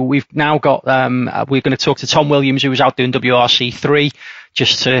got to do. We've now got we're going to talk to Tom Williams, who was out doing WRC 3,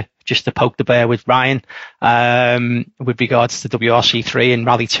 just to poke the bear with Ryan with regards to WRC 3 and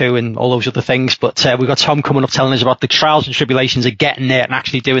Rally 2 and all those other things. But we've got Tom coming up telling us about the trials and tribulations of getting there and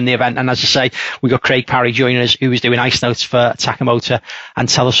actually doing the event. And as I say, we've got Craig Parry joining us, who was doing ice notes for Takamoto, and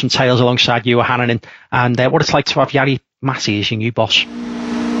tell us some tales alongside Ewa Hannanen and what it's like to have Jari Matti as your new boss.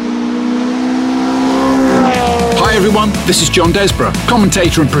 Hi everyone, this is John Desborough,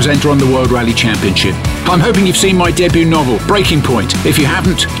 commentator and presenter on the World Rally Championship. I'm hoping you've seen my debut novel, Breaking Point. If you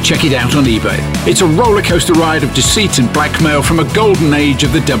haven't, check it out on eBay. It's a rollercoaster ride of deceit and blackmail from a golden age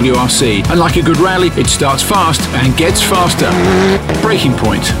of the WRC. And like a good rally, it starts fast and gets faster. Breaking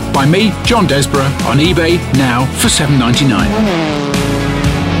Point, by me, John Desborough, on eBay now for $7.99.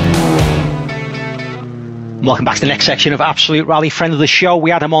 Welcome back to the next section of Absolute Rally. Friend of the show, we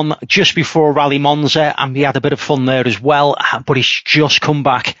had him on just before Rally Monza and we had a bit of fun there as well, but he's just come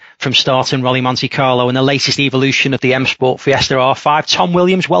back from starting Rally Monte Carlo and the latest evolution of the M Sport Fiesta R5. Tom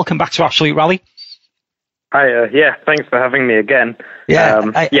Williams, welcome back to Absolute Rally. Hi, thanks for having me again. We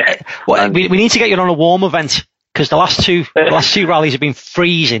need to get you on a warm event because the last two rallies have been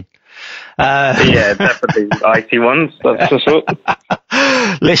freezing. Yeah, definitely icy ones, that's for sure.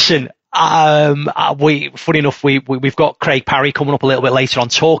 Listen, funny enough, we've got Craig Parry coming up a little bit later on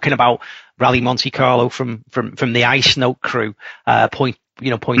talking about Rally Monte Carlo from the Ice Note crew point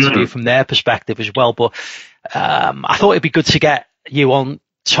of view from their perspective as well. But I thought it'd be good to get you on,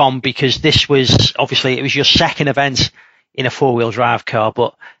 Tom, because this was obviously it was your second event in a four-wheel drive car,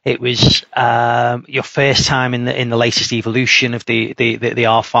 but it was your first time in the latest evolution of the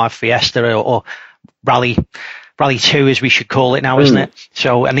R5 Fiesta or Rally 2, as we should call it now, isn't it?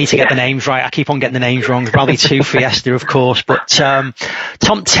 So I need to get the names right. I keep on getting the names wrong. Rally 2 Fiesta, of course. But Tom,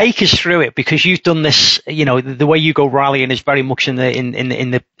 take us through it because you've done this. You know, the way you go rallying is very much in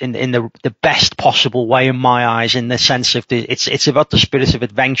the best possible way in my eyes. In the sense of it's about the spirit of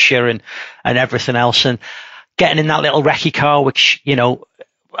adventure and everything else, and getting in that little recce car, which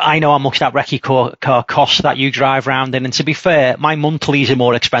I know how much that recce car costs that you drive around in, and to be fair, my monthlies are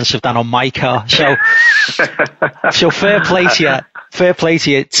more expensive than on my car. So fair play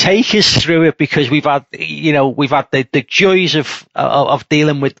to you. Take us through it because we've had the joys of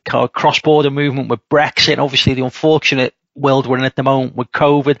dealing with cross-border movement with Brexit, and obviously the unfortunate world we're in at the moment with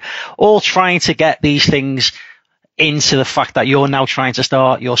COVID, all trying to get these things into the fact that you're now trying to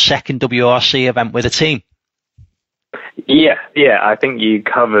start your second WRC event with a team. Yeah, I think you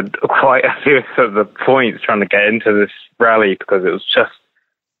covered quite a few of the points trying to get into this rally because it was just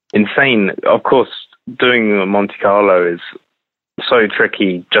insane. Of course, doing Monte Carlo is so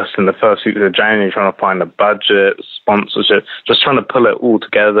tricky just in the first week of January, trying to find a budget, sponsorship, just trying to pull it all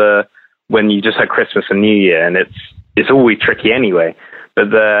together when you just had Christmas and New Year, and it's always tricky anyway.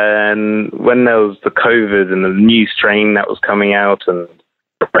 But then when there was the COVID and the new strain that was coming out and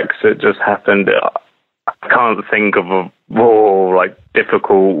Brexit just happened, I can't think of a more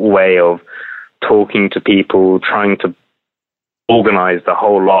difficult way of talking to people, trying to organize the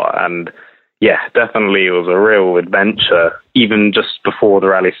whole lot. And yeah, definitely it was a real adventure. Even just before the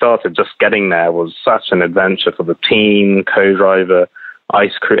rally started, just getting there was such an adventure for the team, co-driver,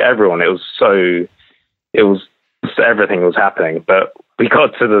 ice crew, everyone. Everything was happening. But we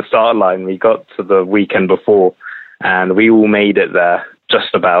got to the start line, we got to the weekend before, and we all made it there,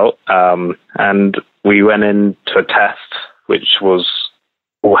 just about. And we went into a test, which was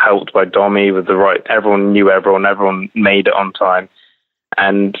all helped by Domi with everyone knew everyone made it on time.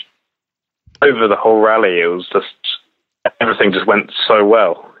 And over the whole rally, it was just, everything just went so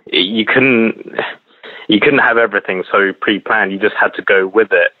well. You couldn't have everything so pre-planned. You just had to go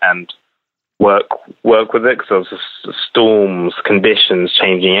with it and work with it, because there was just storms, conditions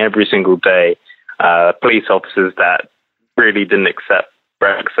changing every single day. Police officers that really didn't accept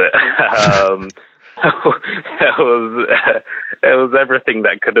Brexit. It was everything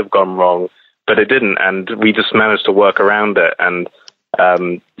that could have gone wrong, but it didn't, and we just managed to work around it. And I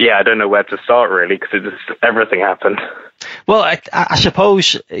don't know where to start really, because everything happened. Well, I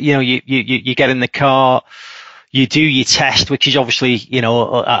suppose you get in the car, you do your test, which is obviously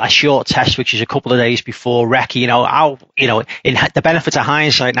a short test, which is a couple of days before recce. In the benefit of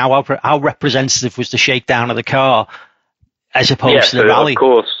hindsight now, how representative was the shakedown of the car as opposed to the rally? Of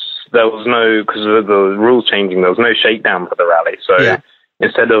course, there was no, because of the rules changing, there was no shakedown for the rally. So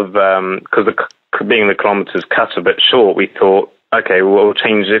instead of, because being the kilometres cut a bit short, we thought, okay, we'll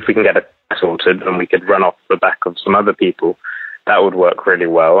change if we can get it sorted and we could run off the back of some other people. That would work really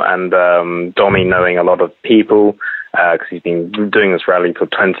well. And Domi, knowing a lot of people, because he's been doing this rally for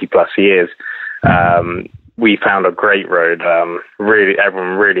 20 plus years, we found a great road. Really,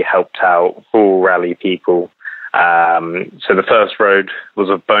 everyone really helped out, all rally people. So the first road was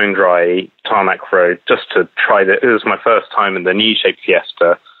a bone dry tarmac road, just to try it. It was my first time in the new shape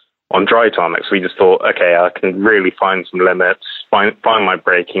Fiesta on dry tarmac. So we just thought, okay, I can really find some limits, find my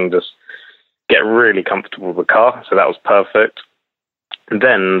braking, just get really comfortable with the car. So that was perfect. And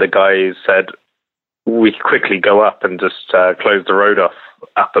then the guys said we could quickly go up and just close the road off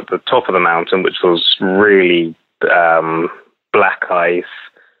up at the top of the mountain, which was really black ice,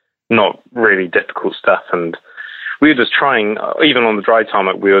 not really difficult stuff. And we were just trying, even on the dry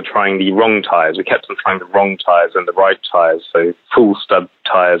tarmac, we were trying the wrong tyres. We kept on trying the wrong tyres and the right tyres. So full stub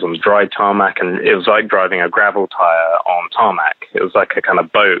tyres on the dry tarmac, and it was like driving a gravel tyre on tarmac. It was like a kind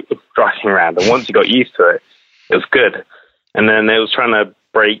of boat driving around. And once you got used to it, it was good. And then it was trying to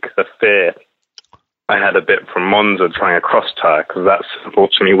break the fear I had a bit from Monza trying a cross tyre, because that's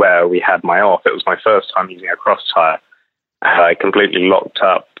unfortunately where we had my off. It was my first time using a cross tyre. I completely locked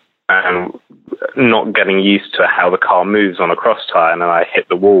up and not getting used to how the car moves on a cross tyre, and then I hit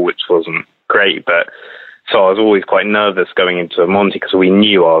the wall, which wasn't great. But so I was always quite nervous going into Monte, because we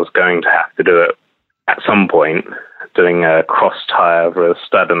knew I was going to have to do it at some point, doing a cross tyre over a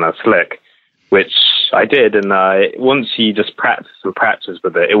stud and a slick, which I did. And once you just practice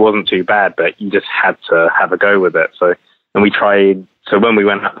with it, it wasn't too bad, but you just had to have a go with it. So when we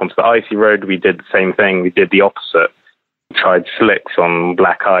went up onto the icy road, we did the same thing. We did the opposite. We tried slicks on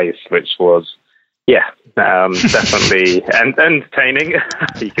black ice, which was, definitely entertaining.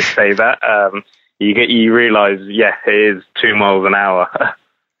 You could say that. You realize, it is 2 miles an hour.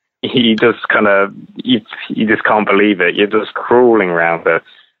 You just you just can't believe it. You're just crawling around it.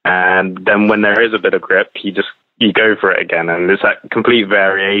 And then when there is a bit of grip, you go for it again. And there's that complete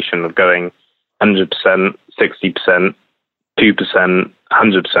variation of going 100%, 60%, 2%,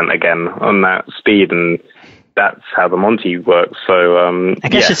 100% again on that speed. And that's how the Monty works. So I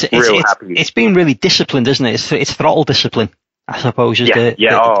guess it's been really disciplined, isn't it? It's throttle discipline, I suppose, is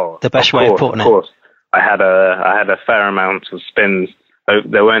the best way of putting it. Of course. I had a fair amount of spins.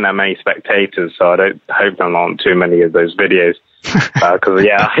 There weren't that many spectators, so I hope there aren't too many of those videos. Because I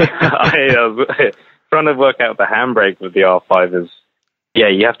was trying to work out the handbrake with the R5 is,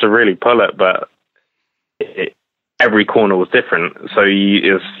 you have to really pull it, but every corner was different. So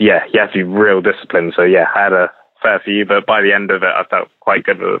you have to be real disciplined. So I had a fair few, but by the end of it, I felt quite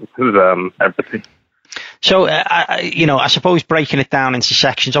good with everything. So, I suppose breaking it down into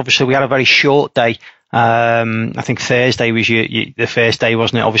sections, obviously we had a very short day. I think Thursday was the first day,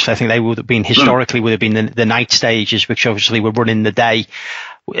 wasn't it? Obviously, I think they would have been historically would have been the night stages, which obviously were running the day.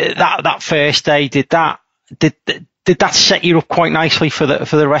 That first day, did that set you up quite nicely for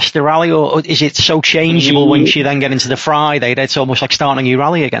the rest of the rally, or is it so changeable once you then get into the Friday that it's almost like starting a new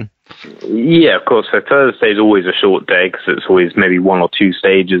rally again? Yeah, of course. So Thursday is always a short day because it's always maybe 1 or 2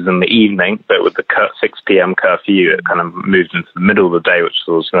 stages in the evening. But with the 6 p.m. curfew, it kind of moved into the middle of the day, which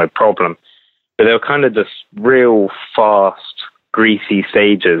was no problem. But they were kind of just real fast, greasy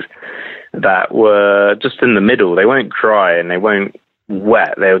stages that were just in the middle. They weren't dry and they weren't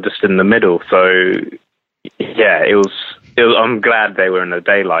wet. They were just in the middle. So yeah, it was. I'm glad they were in the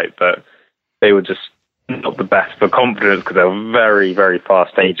daylight, but they were just not the best for confidence because they were very, very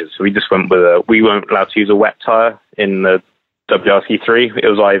fast stages. So we just went with we weren't allowed to use a wet tyre in the WRC3. It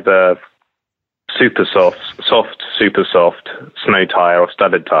was either super soft, super soft snow tyre or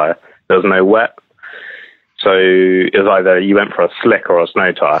studded tyre. There was no wet. So it was either you went for a slick or a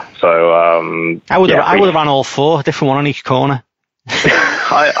snow tyre. So I would have run all four, different one on each corner.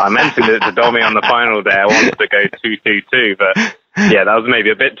 I mentioned it to Domi on the final day. I wanted to go 2-2-2, but yeah, that was maybe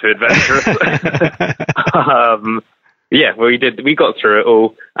a bit too adventurous. Yeah, well, we got through it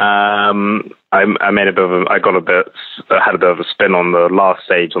all. I had a bit of a spin on the last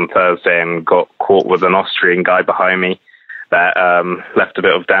stage on Thursday and got caught with an Austrian guy behind me that left a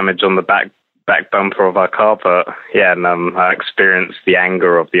bit of damage on the back bumper of our car. But yeah, and I experienced the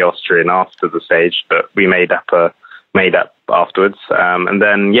anger of the Austrian after the stage, but we made up afterwards, and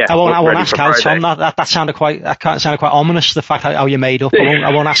then yeah. I won't ask how, Tom. That sounded quite ominous. The fact how you made up.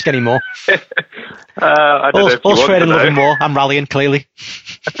 I won't ask anymore. I don't know if you want to know. Loving war. I'm rallying clearly.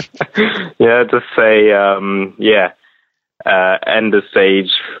 Yeah, just say end of stage,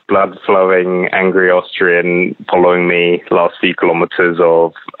 blood flowing, angry Austrian following me last few kilometers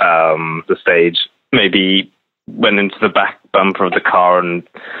of the stage. Maybe went into the back bumper of the car and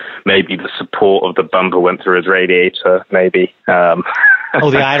maybe the support of the bumper went through his radiator, maybe. Oh,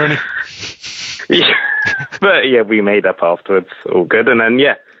 the irony. Yeah. But yeah, we made up afterwards, all good. And then,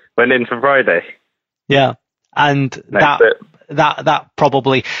 yeah, went in for Friday. Yeah. And that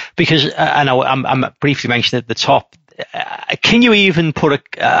probably, because I know I'm briefly mentioned at the top, can you even put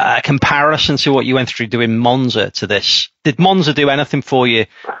a comparison to what you went through doing Monza to this? Did Monza do anything for you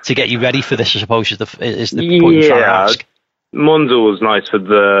to get you ready for this, I suppose, is the point you're trying to ask? Monza was nice for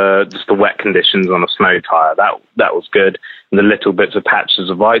just the wet conditions on a snow tyre. That was good. And the little bits of patches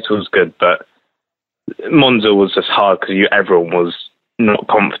of ice was good, but Monza was just hard because everyone was not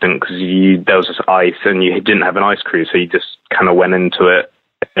confident because there was just ice and you didn't have an ice crew, so you just kind of went into it.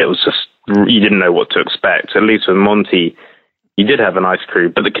 It was just, you didn't know what to expect. At least with Monty, you did have an ice crew,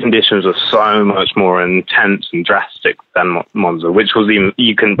 but the conditions were so much more intense and drastic than Monza, which was even,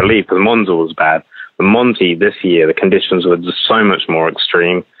 you couldn't believe because Monza was bad. But Monty this year, the conditions were just so much more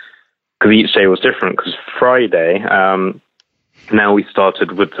extreme because each day was different. Because Friday, now we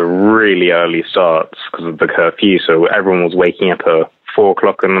started with the really early starts because of the curfew, so everyone was waking up at 4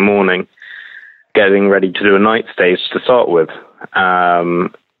 o'clock in the morning, getting ready to do a night stage to start with.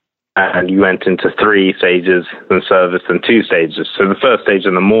 And you went into 3 stages and service and 2 stages. So the first stage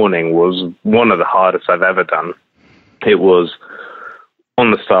in the morning was one of the hardest I've ever done. It was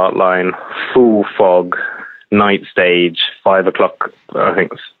on the start line, full fog, night stage, 5 o'clock, I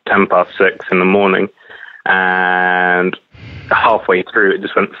think it was 10 past 6 in the morning. And halfway through, it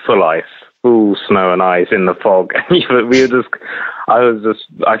just went full ice, full snow and ice in the fog. With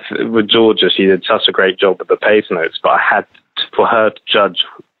Georgia, she did such a great job with the pace notes, but I had for her to judge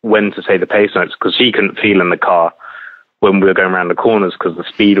when to say the pace notes because she couldn't feel in the car when we were going around the corners because the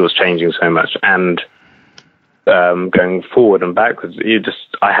speed was changing so much and going forward and backwards.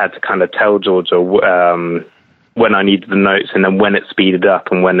 I had to kind of tell Georgia when I needed the notes and then when it speeded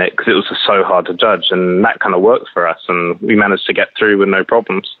up and because it was just so hard to judge, and that kind of worked for us and we managed to get through with no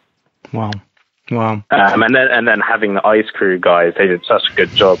problems. Wow. And then having the ice crew guys, they did such a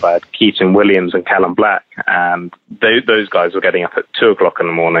good job. I had Keaton Williams and Callum Black, and those guys were getting up at 2 o'clock in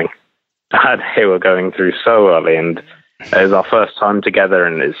the morning. And they were going through so early, and it was our first time together,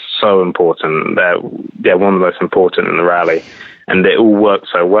 and it's so important. They're one of the most important in the rally, and they all worked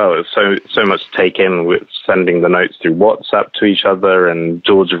so well. It was so much to take in with sending the notes through WhatsApp to each other, and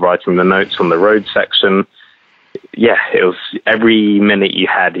George writing the notes on the road section. Yeah, it was every minute you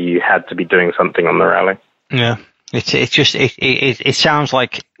had to be doing something on the rally. Yeah, it sounds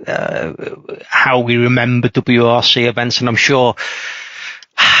like how we remember WRC events, and I'm sure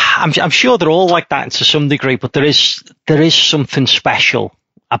they're all like that to some degree, but there is something special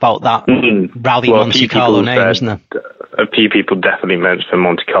about that rally Monte Carlo name, isn't there? A few people definitely mentioned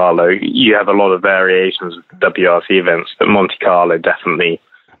Monte Carlo. You have a lot of variations with WRC events, but Monte Carlo definitely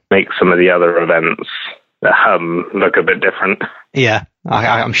makes some of the other events look a bit different. Yeah,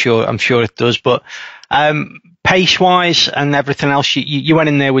 I'm sure it does. But pace wise and everything else, you went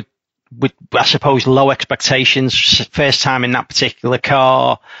in there with I suppose low expectations. First time in that particular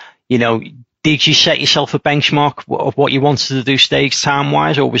car, did you set yourself a benchmark of what you wanted to do stage time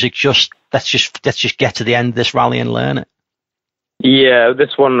wise, or was it just let's just get to the end of this rally and learn it? Yeah,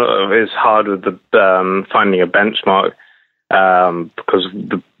 this one is hard with the finding a benchmark because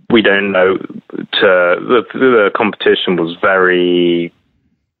we don't know the competition was very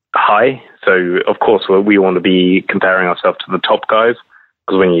high. So of course we want to be comparing ourselves to the top guys,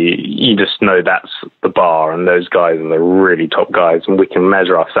 because when you just know that's the bar, and those guys are the really top guys, and we can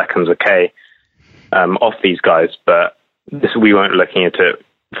measure our seconds off these guys. But we weren't looking at it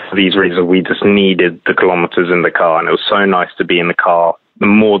for these reasons. We just needed the kilometers in the car, and it was so nice to be in the car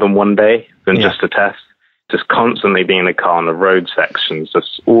more than one day than just a test. Just constantly being in the car on the road sections,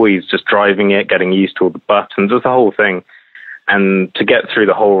 just always just driving it, getting used to all the buttons, just the whole thing. And to get through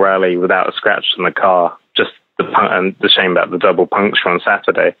the whole rally without a scratch in the car, just and the shame about the double puncture on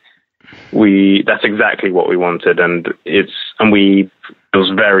Saturday, that's exactly what we wanted. And it was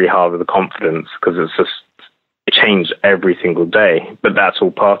very hard with the confidence, because it changed every single day. But that's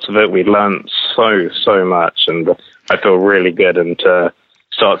all part of it. We learned so much, and I feel really good. And to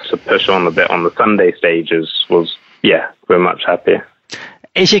start to push on a bit on the Sunday stages we're much happier.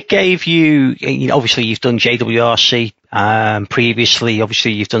 Is it gave you, obviously you've done JWRC previously,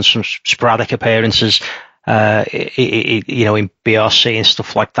 obviously you've done some sporadic appearances in BRC and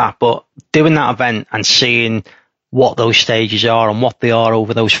stuff like that, but doing that event and seeing what those stages are and what they are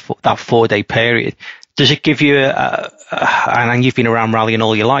over that 4-day period, does it give you and you've been around rallying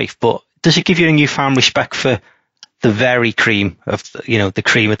all your life, but does it give you a newfound respect for the very cream of the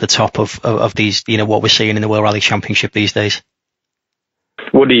cream at the top of these, what we're seeing in the World Rally Championship these days?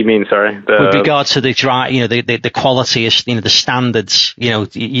 What do you mean? Sorry. With regard to the drive, the quality is, the standards. You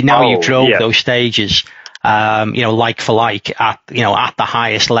drove those stages, like for like at the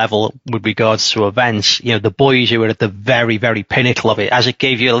highest level with regards to events. The boys who were at the very, very pinnacle of it. Has it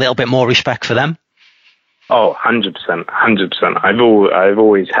gave you a little bit more respect for them? Oh, 100%, 100%. I've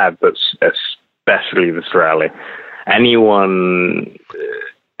always had, but especially this rally. Anyone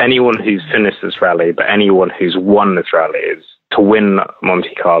who's finished this rally, but anyone who's won this rally, is to win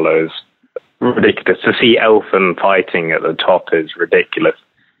Monte Carlo is ridiculous. To see Elfyn fighting at the top is ridiculous.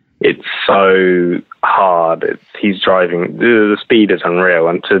 It's so hard. He's driving. The speed is unreal,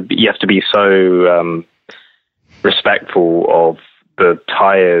 and you have to be so respectful of the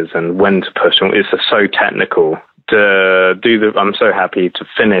tires and when to push. It's just so technical. I'm so happy to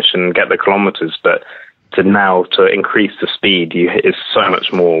finish and get the kilometers, but to increase the speed is so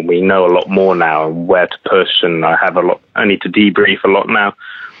much more. We know a lot more now where to push, and I need to debrief a lot now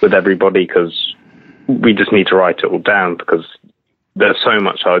with everybody, because we just need to write it all down, because there's so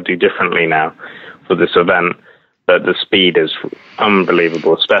much I'll do differently now for this event. But the speed is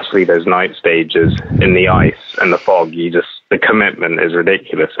unbelievable, especially those night stages in the ice and the fog. The commitment is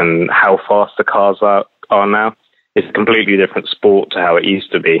ridiculous, and how fast the cars are now. It's a completely different sport to how it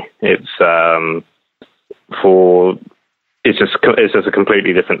used to be. It's just a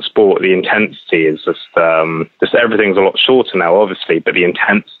completely different sport. The intensity is just everything's a lot shorter now, obviously, but the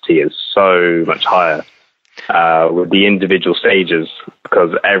intensity is so much higher with the individual stages,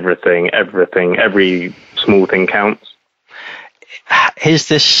 because every small thing counts. Is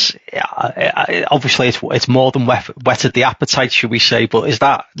this obviously it's more than whetted the appetite, should we say? But is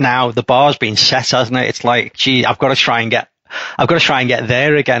that now the bar's been set, hasn't it? It's like, gee, I've got to try and get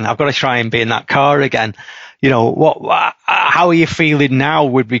there again. I've got to try and be in that car again. How are you feeling now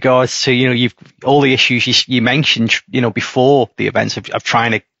with regards to, you've all the issues you mentioned, before the events of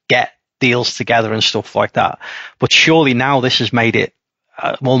trying to get deals together and stuff like that. But surely now this has made it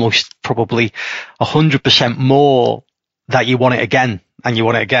almost probably 100% more that you want it again, and you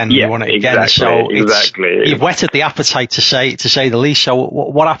want it again, and you want it again. So you've whetted the appetite, to say the least. So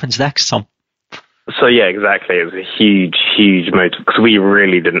what happens next, Tom? So yeah, exactly. It was a huge motive, because we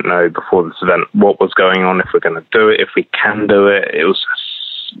really didn't know before this event what was going on, if we're going to do it, if we can do it. It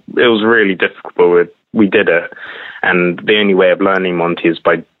was really difficult. We did it, and the only way of learning Monty is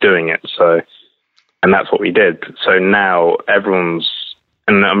by doing it. And that's what we did. So now everything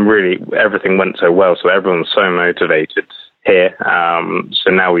went so well. So everyone's so motivated here. So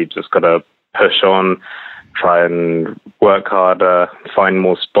now we've just got to push on, try and work harder, find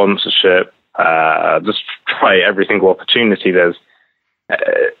more sponsorship. Just try every single opportunity.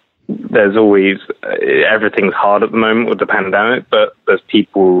 There's always everything's hard at the moment with the pandemic, but there's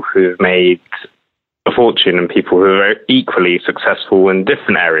people who've made a fortune and people who are equally successful in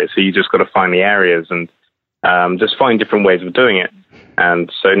different areas. So you just got to find the areas and just find different ways of doing it.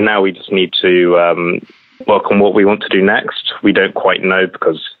 And so now we just need to work on what we want to do next. We don't quite know,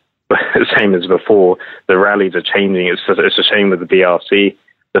 because same as before, the rallies are changing. It's a shame with the BRC.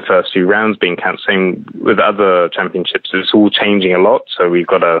 The first few rounds being cancelled. Same with other championships. It's all changing a lot, so we've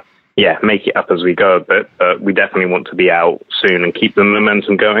got to make it up as we go a bit. But we definitely want to be out soon and keep the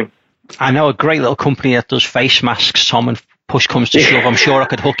momentum going. I know a great little company that does face masks, Tom, and push comes to shove, I'm sure I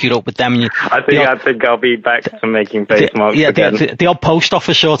could hook you up with them. I think I'll be back to making face masks again. The odd post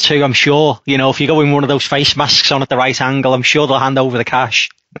office or two, I'm sure. If you go in one of those face masks on at the right angle, I'm sure they'll hand over the cash.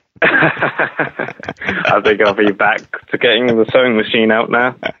 I think I'll be back to getting the sewing machine out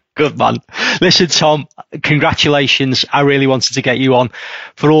now. Good man. Listen, Tom, congratulations. I really wanted to get you on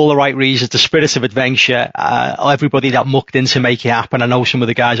for all the right reasons. The spirit of adventure, everybody that mucked in to make it happen. I know some of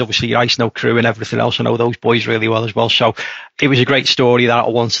the guys, obviously your Ice Note crew and everything else. I know those boys really well as well. So it was a great story that I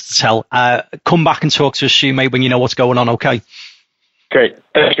wanted to tell. Come back and talk to us soon, mate, when you know what's going on, okay? Great.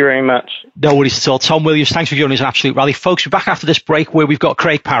 Thank you very much. No worries at all. Tom Williams, thanks for joining us on Absolute Rally. Folks, we're back after this break where we've got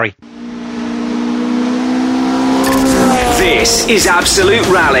Craig Parry. This is Absolute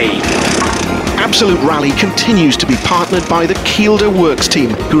Rally. Absolute Rally continues to be partnered by the Kielder Works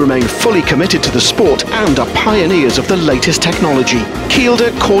team, who remain fully committed to the sport and are pioneers of the latest technology. Kielder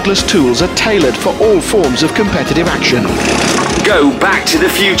cordless tools are tailored for all forms of competitive action. Go back to the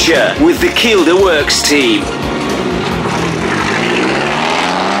future with the Kielder Works team.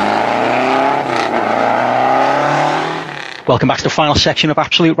 Welcome back to the final section of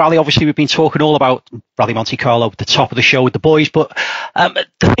Absolute Rally. Obviously, we've been talking all about Rally Monte Carlo at the top of the show with the boys, but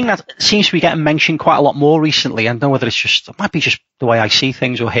the thing that seems to be getting mentioned quite a lot more recently, I don't know whether it might be just the way I see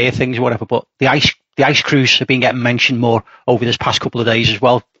things or hear things or whatever, but the ice crews have been getting mentioned more over this past couple of days as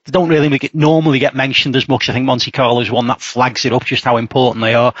well. They don't really normally get mentioned as much. I think Monte Carlo is one that flags it up just how important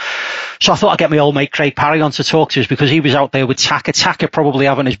they are. So I thought I'd get my old mate Craig Parry on to talk to us because he was out there with Taka. Taka probably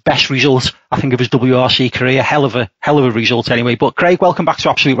having his best result, I think, of his WRC career. Hell of a result anyway. But Craig, welcome back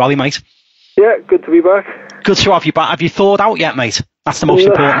to Absolute Rally, mate. Yeah, good to be back. Good to have you back. Have you thawed out yet, mate? That's the most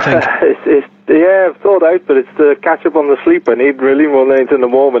important thing. Yeah, I've thawed out, but it's the catch up on the sleep I need really more than anything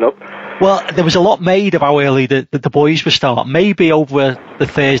than warming up. Well, there was a lot made of how early the boys were starting. Maybe over the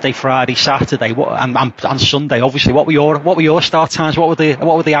Thursday, Friday, Saturday, and Sunday. Obviously, what were your start times? What were the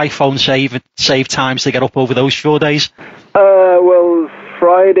iPhone save times to get up over those 4 days? Well,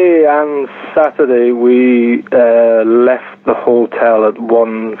 Friday and Saturday we left the hotel at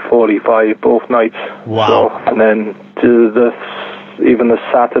 1:45 both nights. Wow! So, and then even the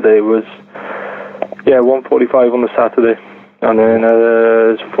Saturday was 1:45 on the Saturday. And then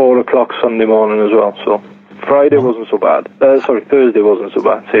it's 4 o'clock Sunday morning as well. So Friday wasn't so bad. Thursday wasn't so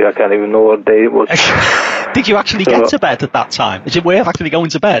bad. See, I can't even know what day it was. Did you actually get to bed at that time? Is it worth actually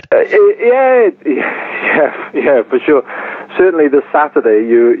going to bed? Yeah, for sure. Certainly the Saturday,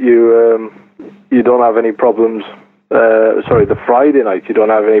 you don't have any problems. The Friday night, you don't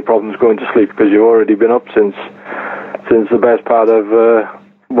have any problems going to sleep because you've already been up since the best part of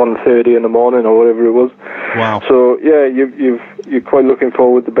 1:30 in the morning or whatever it was. Wow. So yeah, you're quite looking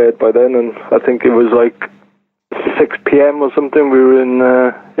forward to bed by then, and I think it was like 6 p.m. or something we were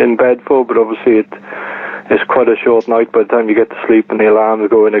in bed for. But obviously it's quite a short night by the time you get to sleep and the alarms are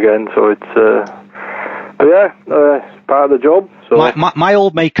going again. So it's part of the job. So my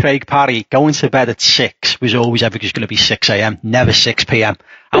old mate Craig Parry going to bed at 6 was always ever just going to be 6 a.m. never 6 p.m.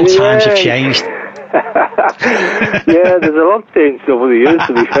 How times have changed. Yeah, there's a lot changed over the years,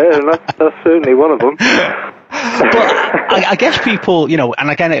 to be fair, and that's certainly one of them. But I guess people, and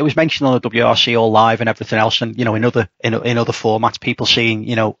again, it was mentioned on the WRC All Live and everything else, and in other formats, people seeing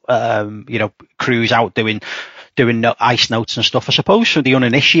crews out doing ice notes and stuff. I suppose for the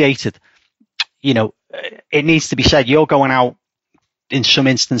uninitiated, it needs to be said, you're going out in some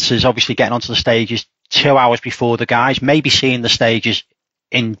instances, obviously getting onto the stages 2 hours before the guys, maybe seeing the stages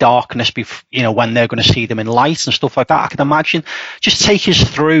in darkness, when they're going to see them in light and stuff like that. I can imagine. Just take us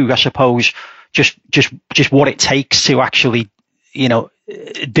through, I suppose, just what it takes to actually,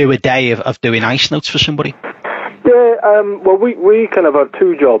 do a day of doing ice notes for somebody. Yeah, well, we kind of have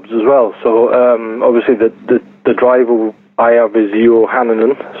two jobs as well. So obviously the driver I have is Juho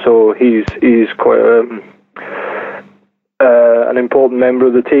Hänninen, so he's quite an important member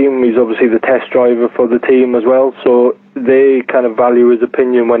of the team. He's obviously the test driver for the team as well, so they kind of value his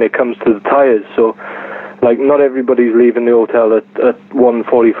opinion when it comes to the tyres. So, like, not everybody's leaving the hotel at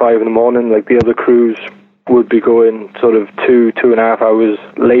 1:45 in the morning. Like, the other crews would be going sort of 2.5 hours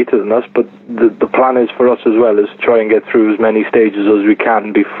later than us, but the plan is for us as well is to try and get through as many stages as we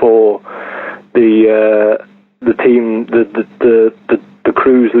can before the team, the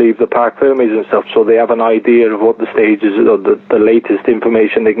crews leave the Parc Fermés and stuff, so they have an idea of what the stages, or the latest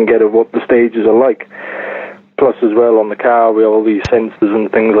information they can get of what the stages are like. Plus, as well, on the car, we have all these sensors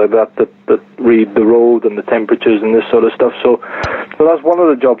and things like that read the road and the temperatures and this sort of stuff. So that's one of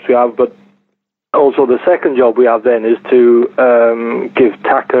the jobs we have, but also the second job we have then is to give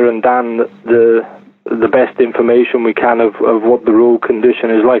Taka and Dan the best information we can of what the road condition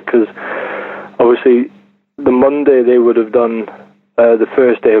is like, because obviously the Monday they would have done the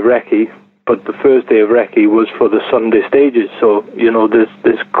first day of recce, but the first day of recce was for the Sunday stages. So,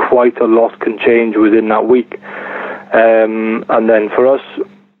 there's quite a lot can change within that week. And then for us,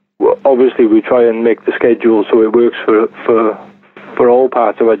 obviously we try and make the schedule so it works for all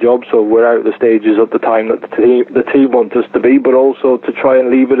parts of our job. So we're out of the stages at the time that the team want us to be, but also to try and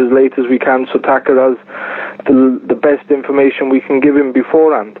leave it as late as we can so Taka has the best information we can give him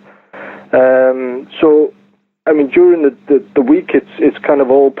beforehand. So, I mean, during the week, it's kind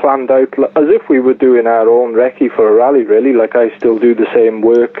of all planned out as if we were doing our own recce for a rally, really. Like, I still do the same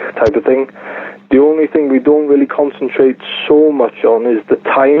work type of thing. The only thing we don't really concentrate so much on is the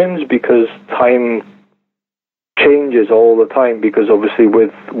timings, because time changes all the time, because obviously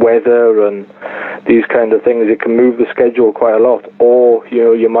with weather and these kind of things, it can move the schedule quite a lot. Or,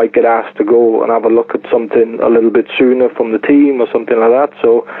 you might get asked to go and have a look at something a little bit sooner from the team or something like that.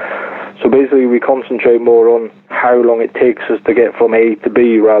 So basically we concentrate more on how long it takes us to get from A to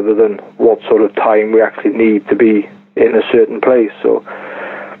B rather than what sort of time we actually need to be in a certain place. So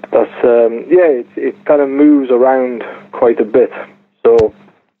that's, it kind of moves around quite a bit. So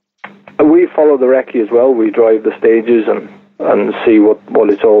we follow the recce as well. We drive the stages and see what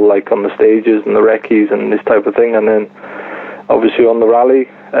it's all like on the stages and the recces and this type of thing. And then obviously on the rally,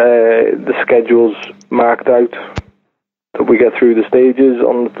 the schedule's marked out that we get through the stages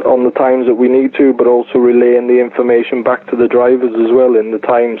on the times that we need to, but also relaying the information back to the drivers as well in the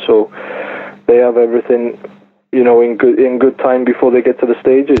time, so they have everything, in good time before they get to the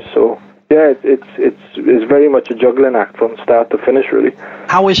stages. So yeah, it's very much a juggling act from start to finish, really.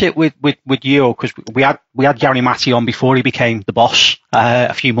 How is it with you? Because we had Gary Matty on before he became the boss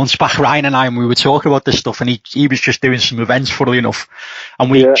a few months back, Ryan and I, and we were talking about this stuff, and he was just doing some events, funnily enough,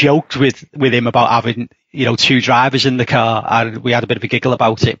 and we joked with him about having two drivers in the car, and we had a bit of a giggle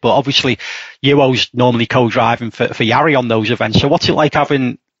about it. But obviously, Yuo's normally co-driving for Yari on those events. So what's it like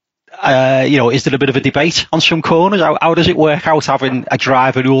having? Is there a bit of a debate on some corners? How does it work out having a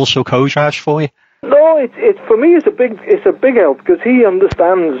driver who also co-drives for you? No, it's for me it's a big help, because he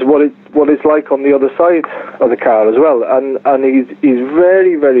understands what it's like on the other side of the car as well, and he's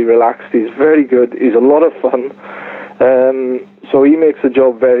very, very relaxed. He's very good. He's a lot of fun. So he makes the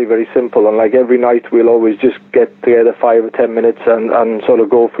job very, very simple. And like every night, we'll always just get together 5 or 10 minutes and sort of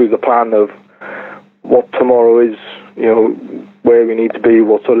go through the plan of what tomorrow is, where we need to be,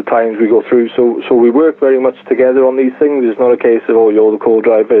 what sort of times we go through. So we work very much together on these things. It's not a case of, you're the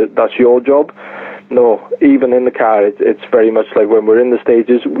co-driver, that's your job. No, even in the car, it's very much like when we're in the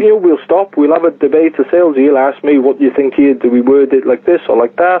stages, we'll stop, we'll have a debate. The sales, he'll ask me, what do you think here? Do we word it like this or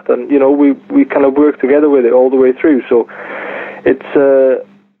like that? And, we kind of work together with it all the way through. So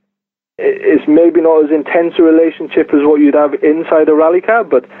it's maybe not as intense a relationship as what you'd have inside a rally car,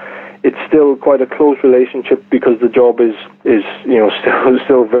 but it's still quite a close relationship, because the job is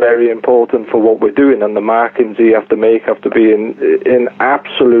still very important for what we're doing, and the markings you have to make have to be in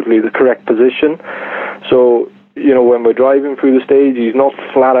absolutely the correct position. So when we're driving through the stage, he's not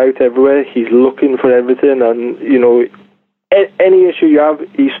flat out everywhere. He's looking for everything, and any issue you have,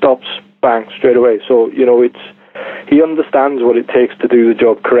 he stops, bang, straight away. So he understands what it takes to do the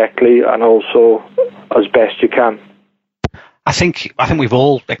job correctly, and also as best you can. I think we've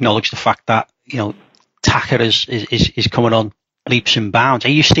all acknowledged the fact that Taka is coming on leaps and bounds. Are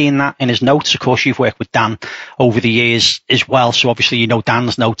you seeing that in his notes? Of course, you've worked with Dan over the years as well, so obviously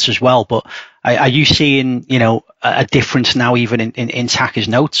Dan's notes as well. But are you seeing a difference now even in Taka's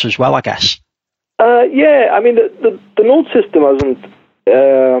notes as well? I guess. Yeah, I mean the note system hasn't.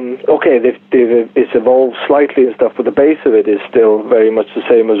 It's evolved slightly and stuff, but the base of it is still very much the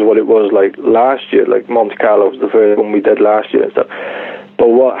same as what it was like last year. Like Monte Carlo was the first one we did last year and stuff. But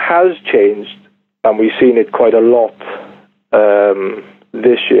what has changed, and we've seen it quite a lot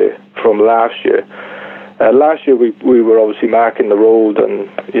this year from last year. Last year we were obviously marking the road and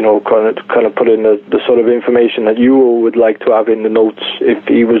kind of putting the sort of information that you would like to have in the notes if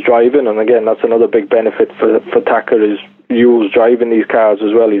he was driving. And again, that's another big benefit for Taka is Yuo's driving these cars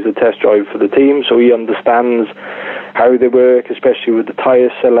as well. He's a test driver for the team, so he understands how they work, especially with the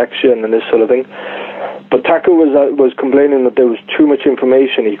tyre selection and this sort of thing. But Taka was complaining that there was too much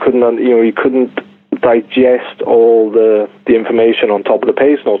information. He couldn't digest all the information on top of the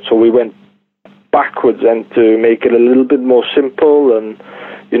pace notes. So we went backwards and to make it a little bit more simple, and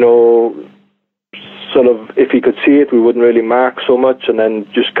sort of if he could see it, we wouldn't really mark so much, and then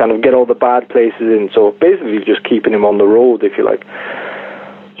just kind of get all the bad places in. So basically just keeping him on the road, if you like.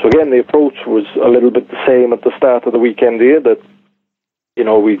 So again, the approach was a little bit the same at the start of the weekend here, that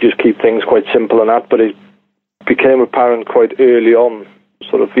we just keep things quite simple and that, but it became apparent quite early on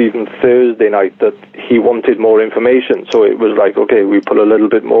sort of even Thursday night that he wanted more information. So it was like, okay, we put a little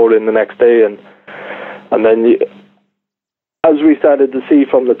bit more in the next day, and then as we started to see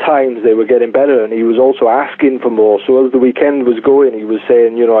from the times, they were getting better, and he was also asking for more. So as the weekend was going, he was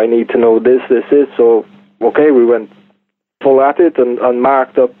saying, I need to know this. So, okay, we went full at it and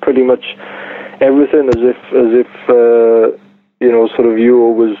marked up pretty much everything as if sort of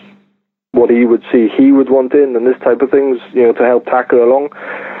Euro was what he would see he would want in, and this type of things, to help Taka along.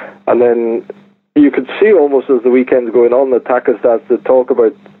 And then you could see almost as the weekend's going on that Taka starts to talk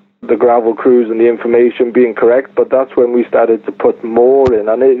about the gravel crews and the information being correct, but that's when we started to put more in,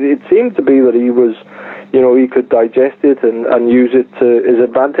 and it seemed to be that he was, he could digest it and use it to his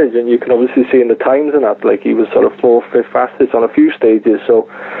advantage, and you can obviously see in the times and that, like he was sort of 4th, 5th fastest on a few stages, so,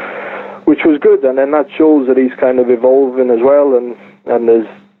 which was good, and then that shows that he's kind of evolving as well, and there's,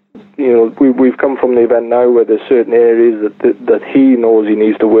 we've come from the event now where there's certain areas that he knows he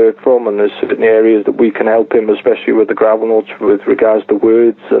needs to work from, and there's certain areas that we can help him, especially with the gravel notes with regards to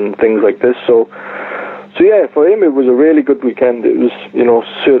words and things like this. So yeah, for him it was a really good weekend. It was,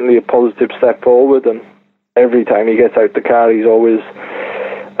 certainly a positive step forward, and every time he gets out the car, he's always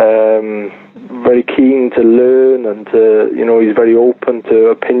very keen to learn, and he's very open to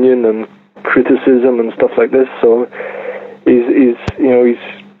opinion and criticism and stuff like this. So he's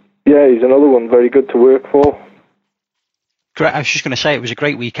another one very good to work for. Great. I was just going to say it was a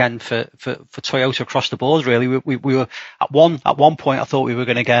great weekend for Toyota across the board. Really, we were at one point I thought we were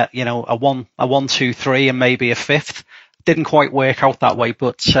going to get a 1, 2, 3 and maybe a 5th. Didn't quite work out that way,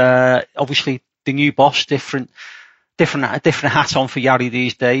 but obviously the new boss, different hat on for Jari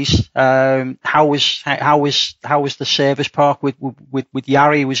these days. How was the service park with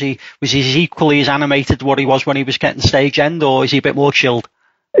Jari? Was he equally as animated to what he was when he was getting stage end, or is he a bit more chilled?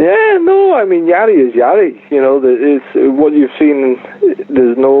 Yeah, no, I mean, Jari is Jari. It's what you've seen.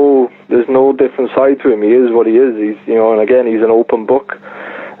 There's no different side to him. He is what he is. He's, and again, he's an open book.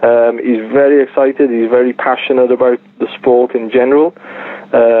 He's very excited. He's very passionate about the sport in general.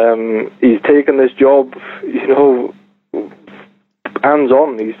 He's taken this job, hands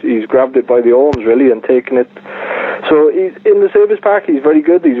on. He's grabbed it by the horns really and taken it. So he's in the service park. He's very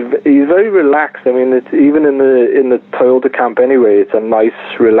good. He's very relaxed. I mean, it's even in the Toyota camp anyway. It's a nice,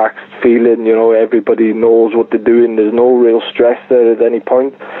 relaxed feeling. Everybody knows what they're doing. There's no real stress there at any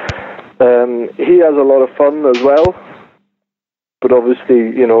point. He has a lot of fun as well. But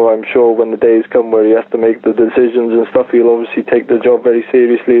obviously, I'm sure when the days come where he has to make the decisions and stuff, he'll obviously take the job very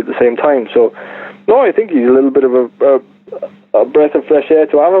seriously at the same time. So, no, I think he's a little bit of a breath of fresh air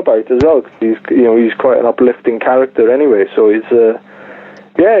to have about as well. Cause he's quite an uplifting character anyway. So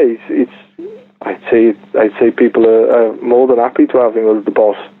I'd say people are more than happy to have him as the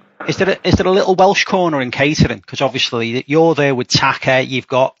boss. Is there a little Welsh corner in catering? Because obviously you're there with Taka, you've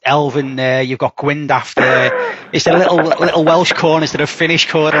got Elvin there, you've got Gwyndaf there. Is there a little Welsh corner? Is there a Finnish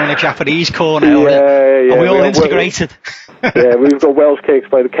corner and a Japanese corner? Yeah. Are we all integrated? Yeah, we've got Welsh cakes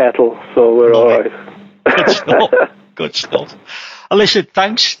by the kettle, so we're all right. Good stuff. Listen,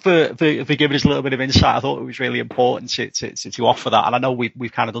 thanks for giving us a little bit of insight. I thought it was really important to offer that, and I know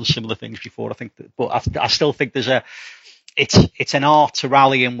we've kind of done similar things before. I think, but I still think it's an art to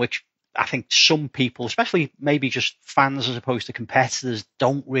rally in which I think some people, especially maybe just fans as opposed to competitors,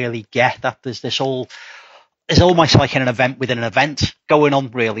 don't really get that there's almost like an event within an event going on,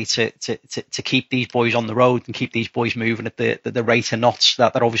 really, to keep these boys on the road and keep these boys moving at the rate of knots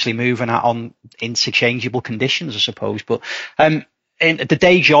that they're obviously moving at on interchangeable conditions, I suppose. But in the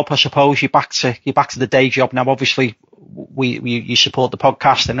day job, I suppose you're back to the day job now. Obviously, you support the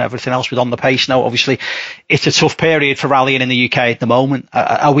podcast and everything else with On the Pace now. Obviously, it's a tough period for rallying in the UK at the moment.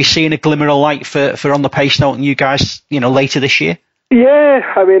 Are we seeing a glimmer of light for On the Pace now and you guys, later this year? Yeah,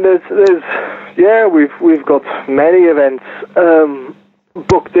 I mean, we've got many events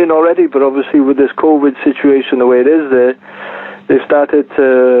booked in already, but obviously with this COVID situation the way it is, they've started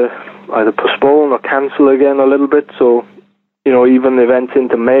to either postpone or cancel again a little bit. So, even events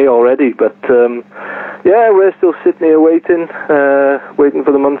into May already. But we're still sitting here waiting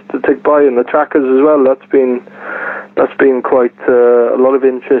for the months to tick by, and the trackers as well. That's been quite a lot of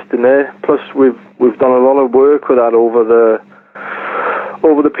interest in there. Plus, we've done a lot of work with that over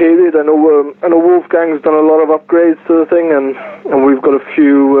the period. I know Wolfgang's done a lot of upgrades to the thing, and we've got a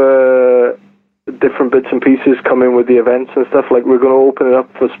few different bits and pieces coming with the events and stuff. Like, we're going to open it up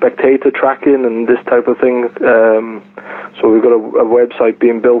for spectator tracking and this type of thing. So we've got a website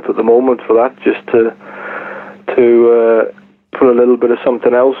being built at the moment for that, just for a little bit of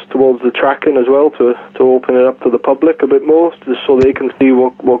something else towards the tracking as well, to open it up to the public a bit more, just so they can see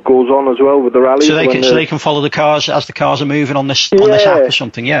what goes on as well with the rallies. So they can follow the cars as the cars are moving on this app or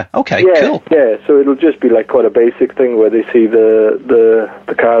something. Yeah. Okay. Cool. Yeah. So it'll just be like quite a basic thing where they see the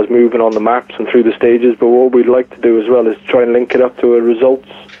cars moving on the maps and through the stages. But what we'd like to do as well is try and link it up to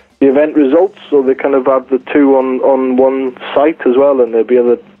the event results, so they kind of have the two on one site as well, and there'll be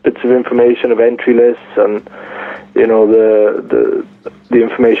other bits of information of entry lists and the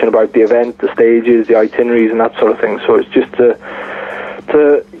information about the event, the stages, the itineraries, and that sort of thing. So it's just to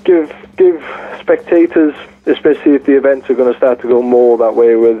give spectators, especially if the events are going to start to go more that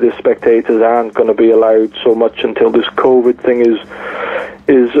way, where the spectators aren't going to be allowed so much until this COVID thing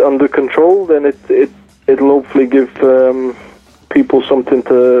is under control, then it'll hopefully give people something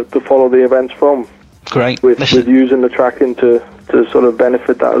to follow the events from. Great. With using the tracking to sort of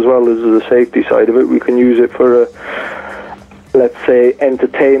benefit that as well as the safety side of it. We can use it for let's say,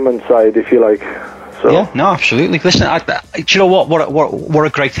 entertainment side, if you like. So. Yeah, no, absolutely. Listen, do you know what a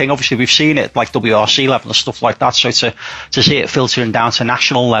great thing? Obviously, we've seen it like WRC level and stuff like that. So to see it filtering down to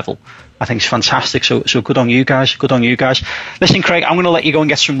national level, I think it's fantastic. So good on you guys. Good on you guys. Listen, Craig, I'm going to let you go and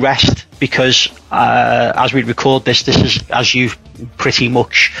get some rest because as we record this is as you've pretty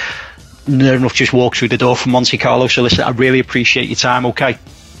much near enough just walked through the door from Monte Carlo. So listen, I really appreciate your time. Okay.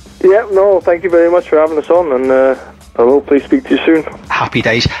 Yeah, no, thank you very much for having us on, and I'll hopefully speak to you soon. Happy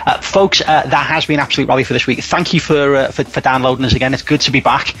days. Folks, that has been Absolute Rally for this week. Thank you for downloading us again. It's good to be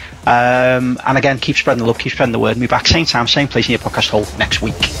back. And again, keep spreading the love, keep spreading the word. We'll be back same time, same place in your podcast hole next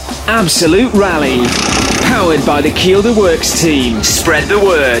week. Absolute Rally, powered by the Kielder Works team. Spread the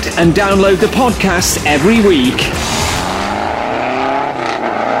word and download the podcast every week.